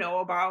 oh,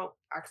 about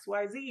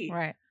XYZ.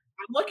 Right.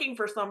 I'm looking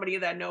for somebody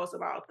that knows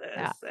about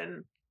this.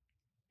 And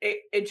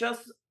it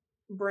just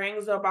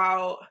brings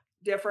about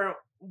different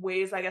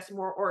ways, I guess,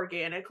 more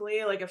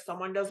organically. Like if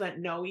someone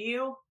doesn't know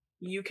you,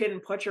 you can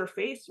put your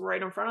face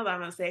right in front of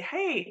them and say,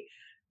 hey,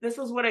 this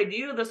is what I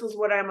do. This is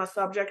what I'm a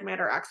subject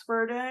matter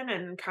expert in,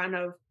 and kind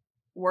of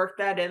work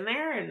that in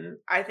there. And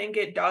I think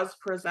it does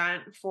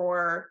present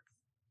for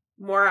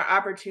more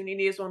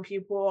opportunities when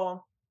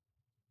people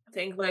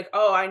think like,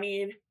 oh, I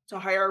need to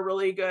hire a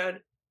really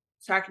good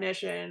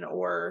technician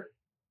or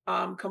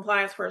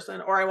compliance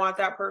person, or I want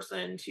that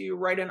person to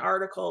write an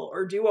article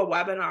or do a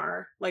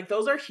webinar. Like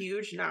those are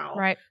huge now,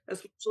 Right.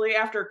 Especially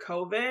after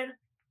COVID.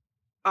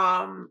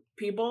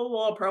 People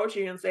will approach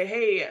you and say,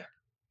 hey,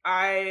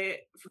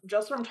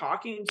 just from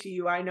talking to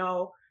you, I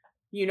know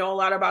you know a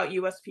lot about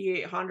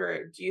USP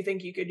 800. Do you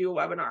think you could do a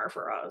webinar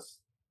for us?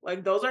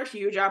 Like those are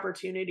huge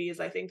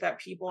opportunities, I think, that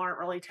people aren't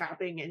really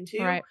tapping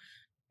into, Right.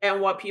 and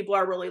what people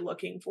are really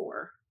looking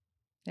for.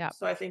 Yeah.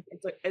 So I think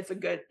it's a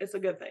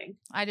good thing.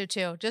 I do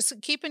too.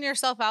 Just keeping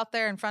yourself out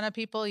there in front of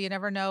people. You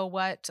never know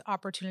what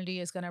opportunity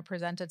is going to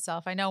present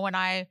itself. I know when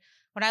I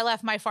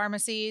left my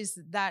pharmacies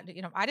that,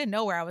 I didn't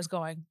know where I was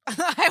going.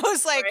 I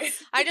was like, Right.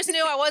 I just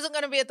knew I wasn't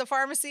going to be at the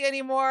pharmacy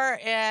anymore.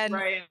 And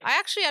Right. I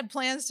actually had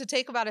plans to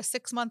take about a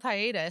 6-month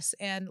hiatus.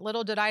 And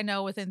little did I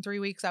know, within 3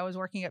 weeks, I was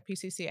working at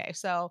PCCA.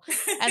 So,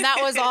 and that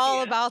was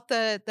all about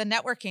the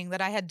networking that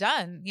I had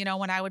done,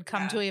 when I would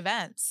come to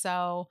events.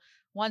 So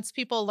once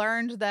people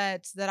learned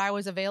that I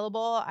was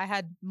available, I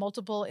had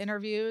multiple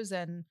interviews.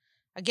 And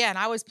again,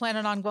 I was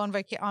planning on going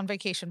on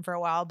vacation for a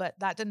while, but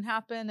that didn't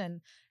happen. And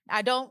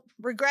I don't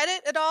regret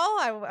it at all.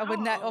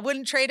 I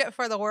wouldn't trade it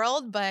for the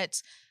world.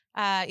 But,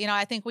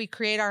 I think we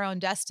create our own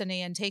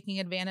destiny, and taking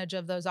advantage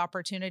of those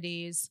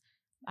opportunities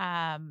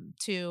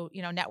to,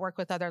 network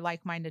with other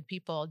like-minded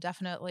people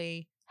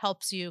definitely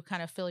helps you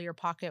kind of fill your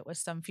pocket with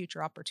some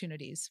future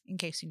opportunities in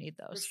case you need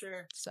those. For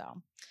sure.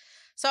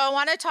 So I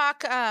want to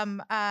talk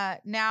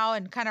now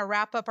and kind of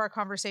wrap up our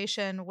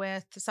conversation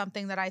with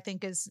something that I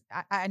think is,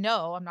 I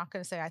know, I'm not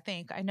going to say I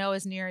think, I know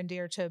is near and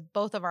dear to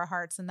both of our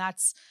hearts, and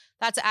that's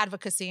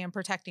advocacy and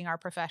protecting our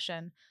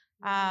profession.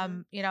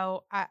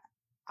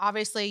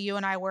 Obviously you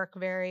and I work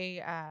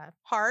very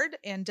hard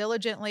and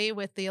diligently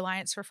with the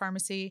Alliance for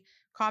Pharmacy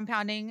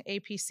Compounding,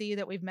 APC,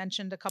 that we've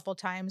mentioned a couple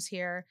times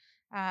here.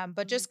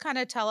 But just kind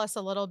of tell us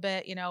a little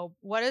bit,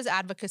 what does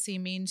advocacy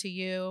mean to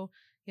you?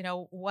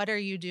 What are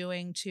you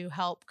doing to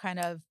help kind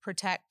of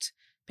protect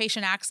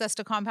patient access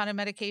to compounded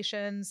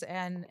medications,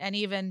 and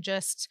even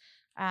just,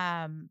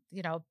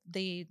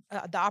 the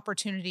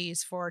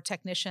opportunities for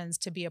technicians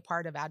to be a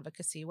part of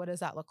advocacy? What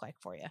does that look like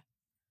for you?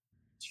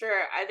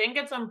 Sure. I think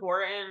it's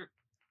important,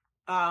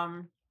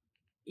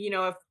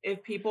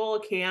 if people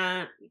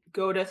can't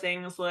go to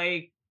things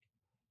like,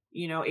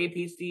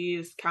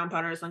 APCs,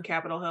 compounders on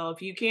Capitol Hill,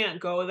 if you can't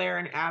go there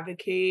and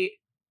advocate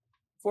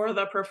for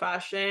the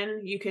profession,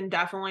 you can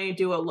definitely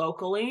do it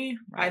locally.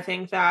 Right. I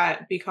think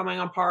that becoming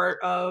a part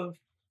of,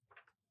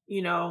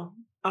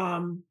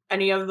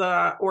 any of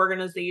the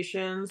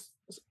organizations,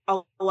 a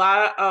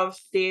lot of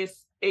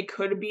states, it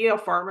could be a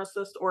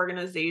pharmacist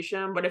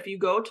organization, but if you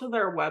go to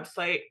their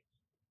website,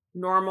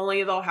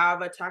 normally they'll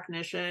have a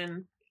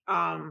technician,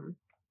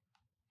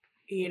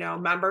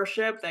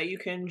 membership that you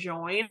can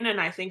join. And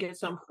I think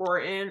it's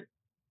important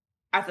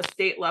at the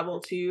state level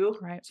too,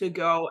 Right. to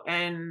go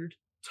and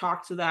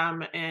talk to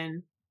them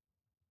and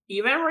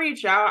even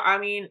reach out. I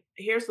mean,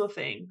 here's the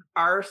thing.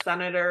 Our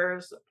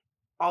senators,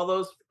 all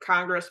those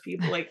Congress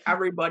people, like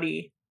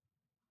everybody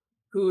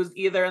who's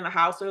either in the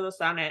House or the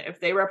Senate, if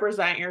they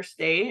represent your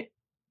state,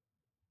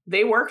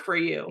 they work for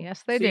you.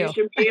 Yes, they So do. you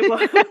should be able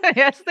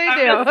Yes, they I'm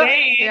do. just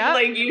saying, Yep.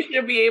 like, you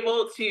should be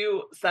able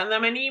to send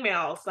them an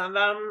email, send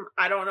them,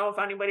 I don't know if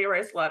anybody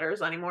writes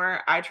letters anymore.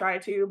 I try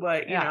to,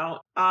 but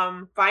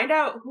find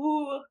out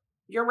who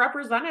your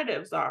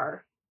representatives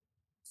are.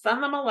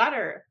 Send them a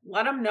letter.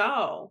 Let them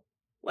know,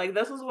 like,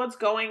 this is what's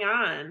going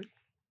on.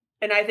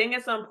 And I think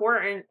it's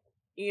important,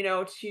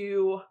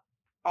 to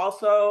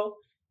also,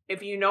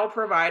 if you know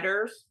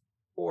providers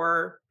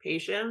or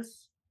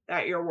patients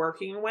that you're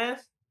working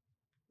with,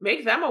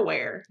 make them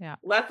aware. Yeah.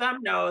 Let them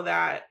know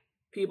that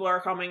people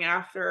are coming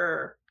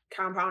after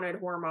compounded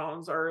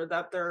hormones, or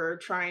that they're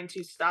trying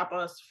to stop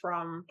us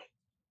from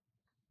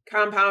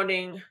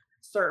compounding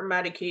certain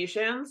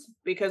medications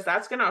because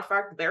that's going to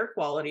affect their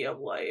quality of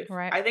life.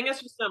 Right. I think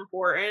it's just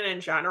important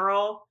in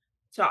general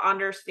to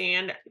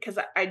understand because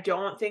I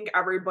don't think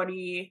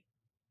everybody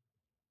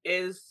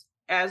is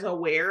as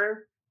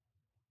aware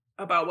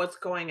about what's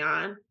going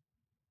on.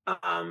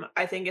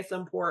 I think it's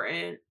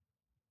important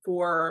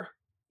for,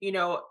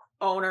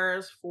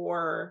 owners,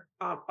 for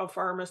of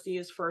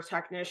pharmacies, for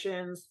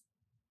technicians,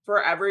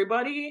 for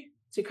everybody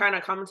to kind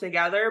of come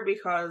together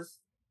because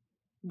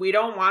we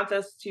don't want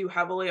this to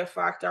heavily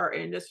affect our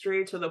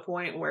industry to the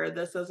point where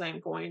this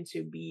isn't going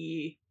to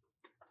be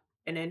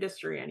an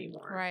industry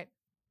anymore. Right.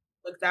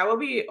 Like that would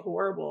be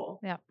horrible.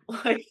 Yeah.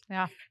 Like,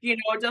 Yeah.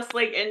 just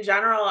like in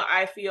general,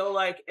 I feel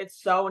like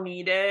it's so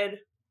needed.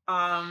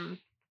 And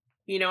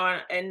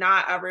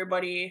not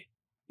everybody,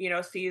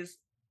 sees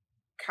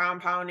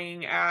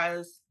compounding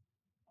as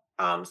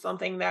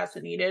something that's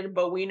needed,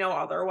 but we know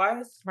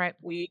otherwise. Right.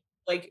 We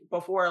like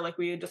before, like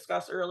we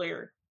discussed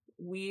earlier,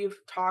 we've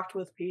talked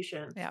with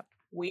patients. Yep.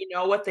 We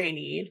know what they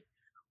need.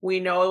 We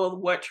know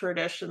what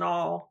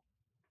traditional,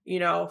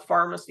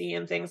 pharmacy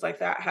and things like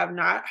that have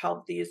not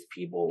helped these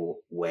people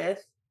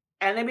with,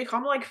 and they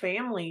become like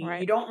family.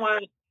 Right. You don't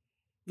want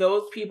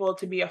those people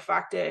to be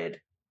affected,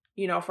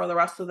 for the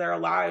rest of their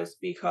lives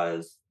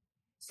because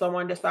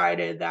someone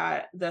decided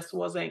that this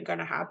wasn't going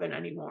to happen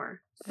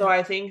anymore. So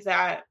I think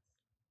that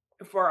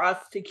for us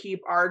to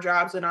keep our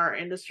jobs in our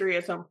industry,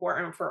 it's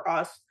important for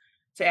us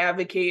to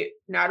advocate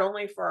not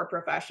only for our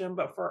profession,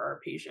 but for our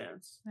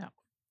patients. Yeah,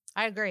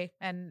 I agree.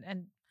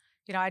 And,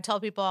 I tell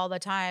people all the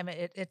time,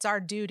 it's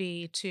our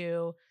duty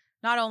to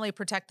not only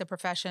protect the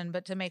profession,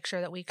 but to make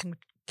sure that we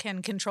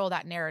can control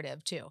that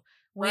narrative too.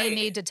 We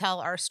need to tell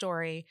our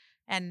story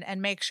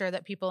and make sure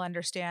that people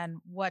understand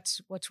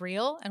what's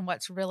real and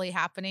what's really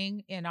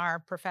happening in our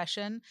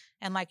profession.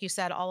 And like you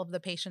said, all of the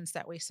patients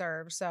that we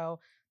serve. So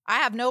I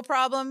have no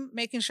problem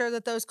making sure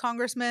that those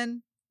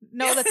congressmen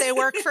know that they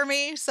work for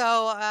me. So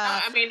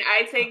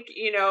I take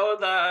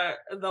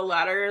the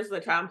letters,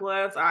 the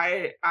templates.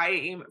 I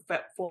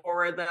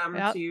forward them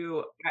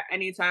to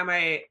anytime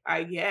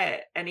I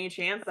get any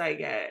chance I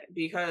get,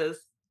 because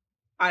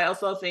I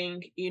also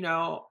think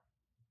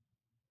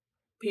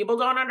people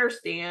don't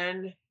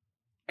understand,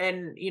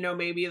 and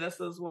maybe this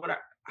is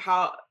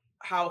how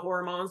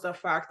hormones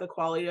affect the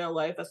quality of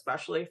life,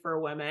 especially for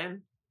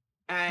women.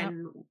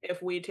 And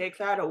if we take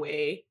that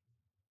away,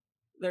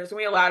 there's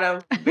going to be a lot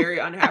of very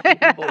unhappy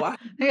people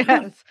watching.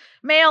 Yes.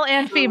 Male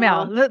and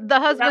female. The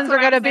husbands are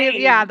going to be,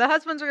 the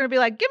husbands are going to be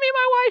like, give me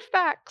my wife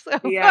back.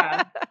 So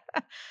yeah.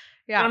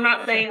 Yeah. I'm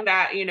not saying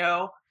that,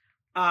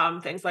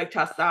 things like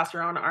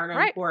testosterone aren't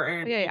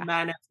important in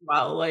men as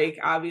well, like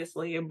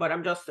obviously, but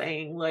I'm just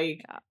saying,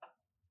 like,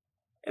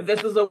 if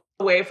this is a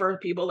way for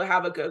people to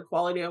have a good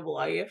quality of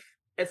life,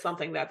 it's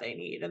something that they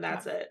need, and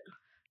that's it.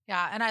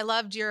 Yeah. And I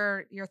loved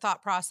your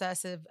thought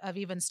process of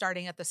even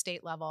starting at the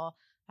state level.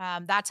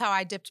 That's how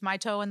I dipped my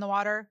toe in the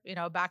water,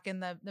 back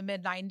in the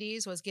mid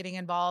 90s, was getting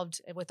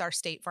involved with our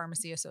state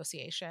pharmacy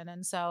association.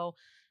 And so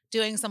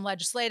doing some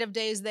legislative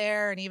days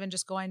there, and even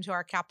just going to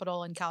our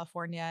capital in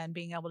California and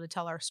being able to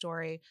tell our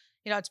story.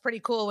 It's pretty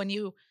cool when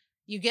you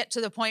get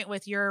to the point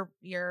with your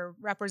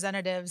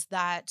representatives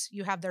that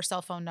you have their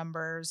cell phone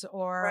numbers,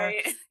 or,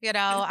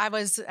 I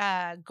was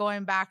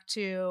going back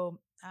to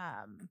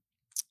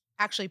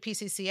actually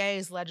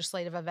PCCA's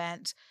legislative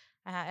event.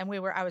 And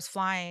I was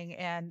flying,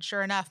 and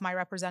sure enough, my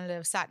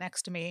representative sat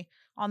next to me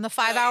on the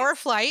 5-hour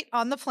flight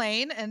on the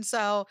plane. And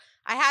so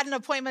I had an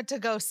appointment to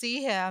go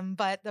see him.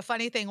 But the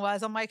funny thing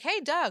was, I'm like, hey,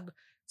 Doug,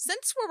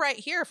 since we're right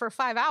here for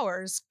 5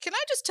 hours, can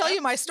I just tell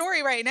you my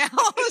story right now?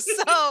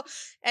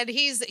 And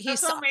he's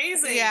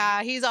amazing.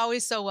 Yeah, he's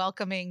always so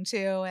welcoming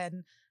too.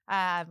 And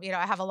I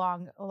have a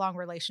long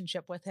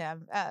relationship with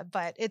him.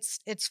 But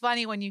it's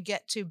funny when you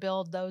get to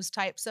build those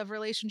types of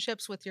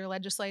relationships with your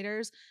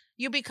legislators,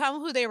 you become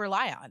who they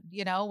rely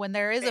on. When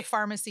there is a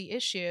pharmacy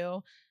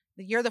issue,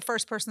 you're the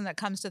first person that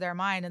comes to their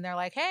mind, and they're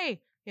like, hey,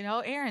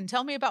 Erin,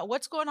 tell me about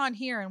what's going on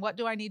here and what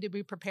do I need to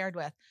be prepared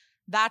with?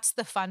 That's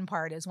the fun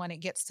part, is when it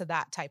gets to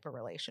that type of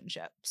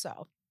relationship.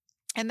 So,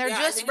 and they're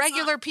just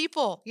regular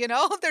people,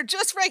 they're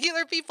just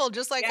regular people,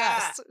 just like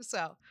us.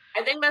 So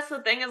I think that's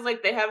the thing, is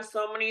like they have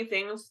so many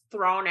things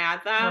thrown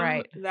at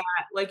them that,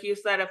 like you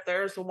said, if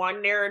there's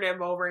one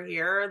narrative over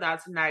here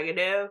that's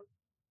negative,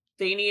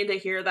 they need to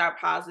hear that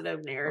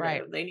positive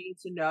narrative. They need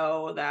to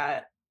know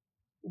that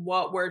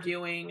what we're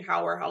doing,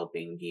 how we're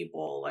helping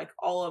people, like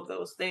all of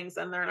those things.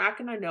 And they're not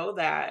going to know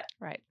that.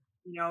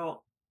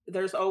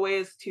 There's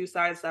always two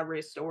sides to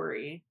every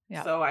story.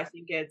 So I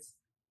think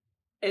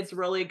it's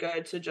really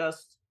good to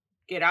just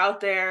get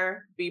out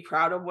there, be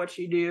proud of what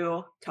you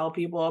do, tell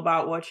people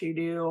about what you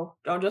do.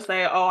 Don't just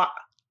say,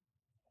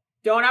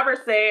 don't ever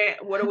say,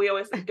 what do we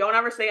always say? Don't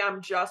ever say,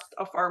 I'm just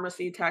a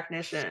pharmacy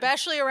technician.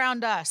 Especially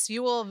around us.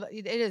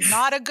 It is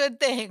not a good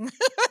thing.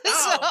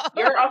 No,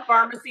 you're a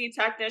pharmacy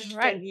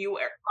technician. You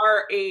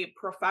are a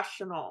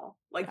professional.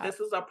 Like, this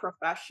is a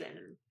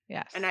profession.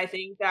 Yes. And I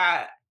think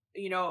that,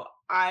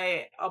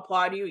 I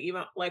applaud you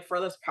even like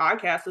for this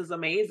podcast is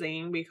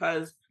amazing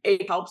because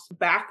it helps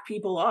back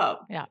people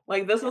up. Yeah.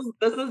 Like this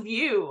is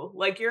you.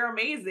 Like you're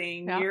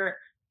amazing. Yeah.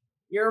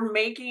 You're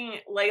making,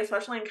 like,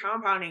 especially in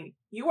compounding,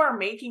 you are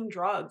making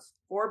drugs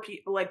for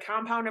people, like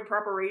compounded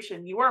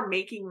preparation. You are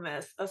making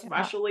this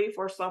especially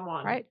for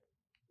someone. Right.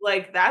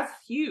 Like that's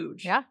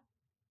huge. Yeah.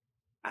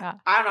 I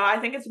don't know. I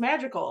think it's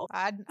magical.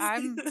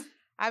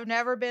 I've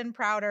never been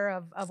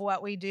prouder of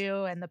what we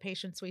do and the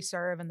patients we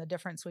serve and the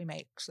difference we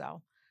make.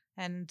 So,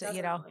 and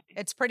Definitely.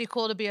 it's pretty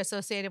cool to be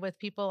associated with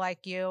people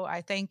like you.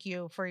 I thank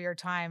you for your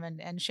time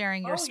and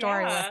sharing your Oh,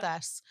 story yeah. with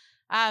us.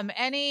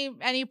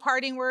 Any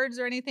parting words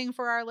or anything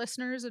for our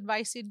listeners,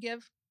 advice you'd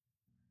give?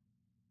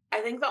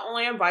 I think the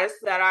only advice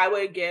that I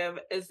would give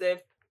is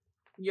if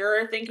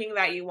you're thinking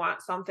that you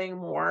want something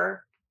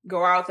more,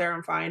 go out there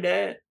and find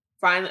it.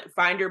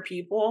 Find your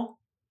people.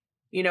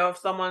 If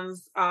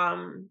someone's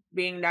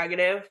being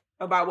negative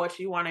about what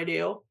you want to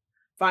do,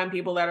 find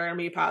people that are going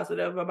to be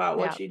positive about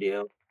what you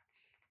do.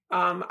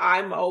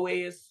 I'm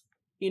always,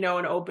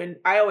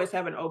 I always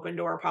have an open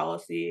door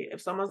policy.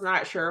 If someone's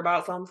not sure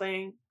about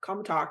something,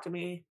 come talk to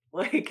me.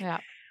 Like,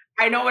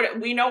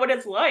 we know what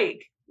it's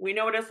like. We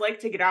know what it's like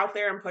to get out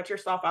there and put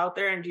yourself out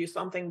there and do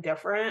something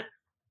different.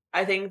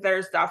 I think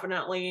there's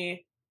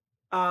definitely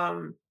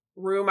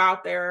room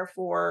out there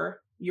for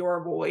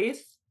your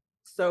voice.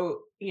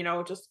 So,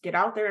 just get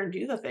out there and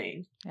do the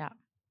thing. Yeah.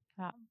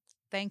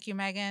 Thank you,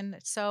 Megan.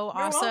 It's so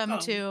You're awesome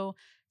welcome.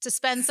 to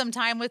spend some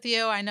time with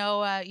you. I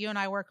know you and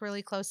I work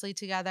really closely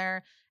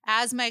together.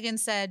 As Megan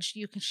said,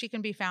 she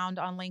can be found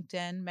on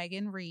LinkedIn,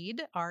 Megan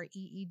Reed,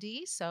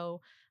 REED.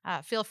 So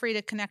feel free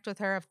to connect with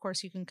her. Of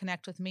course, you can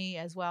connect with me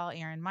as well,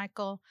 Erin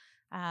Michael.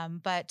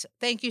 But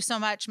thank you so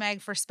much,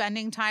 Meg, for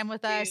spending time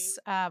with us.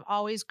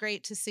 Always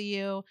great to see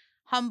you.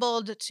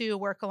 Humbled to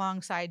work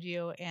alongside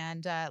you,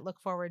 and look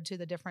forward to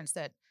the difference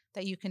that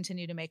you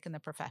continue to make in the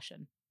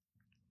profession.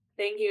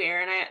 Thank you,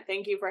 Erin.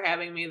 Thank you for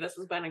having me. This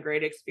has been a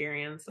great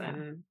experience,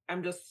 and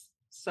I'm just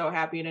so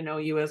happy to know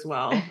you as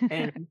well,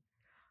 and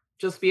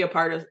just be a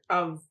part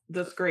of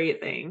this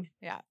great thing.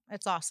 Yeah,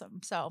 it's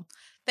awesome. So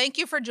thank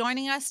you for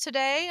joining us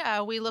today.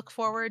 We look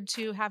forward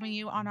to having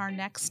you on our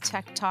next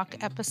Tech Talk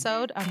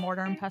episode, a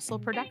Mortar and Pestle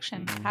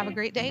production. Have a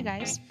great day,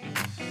 guys.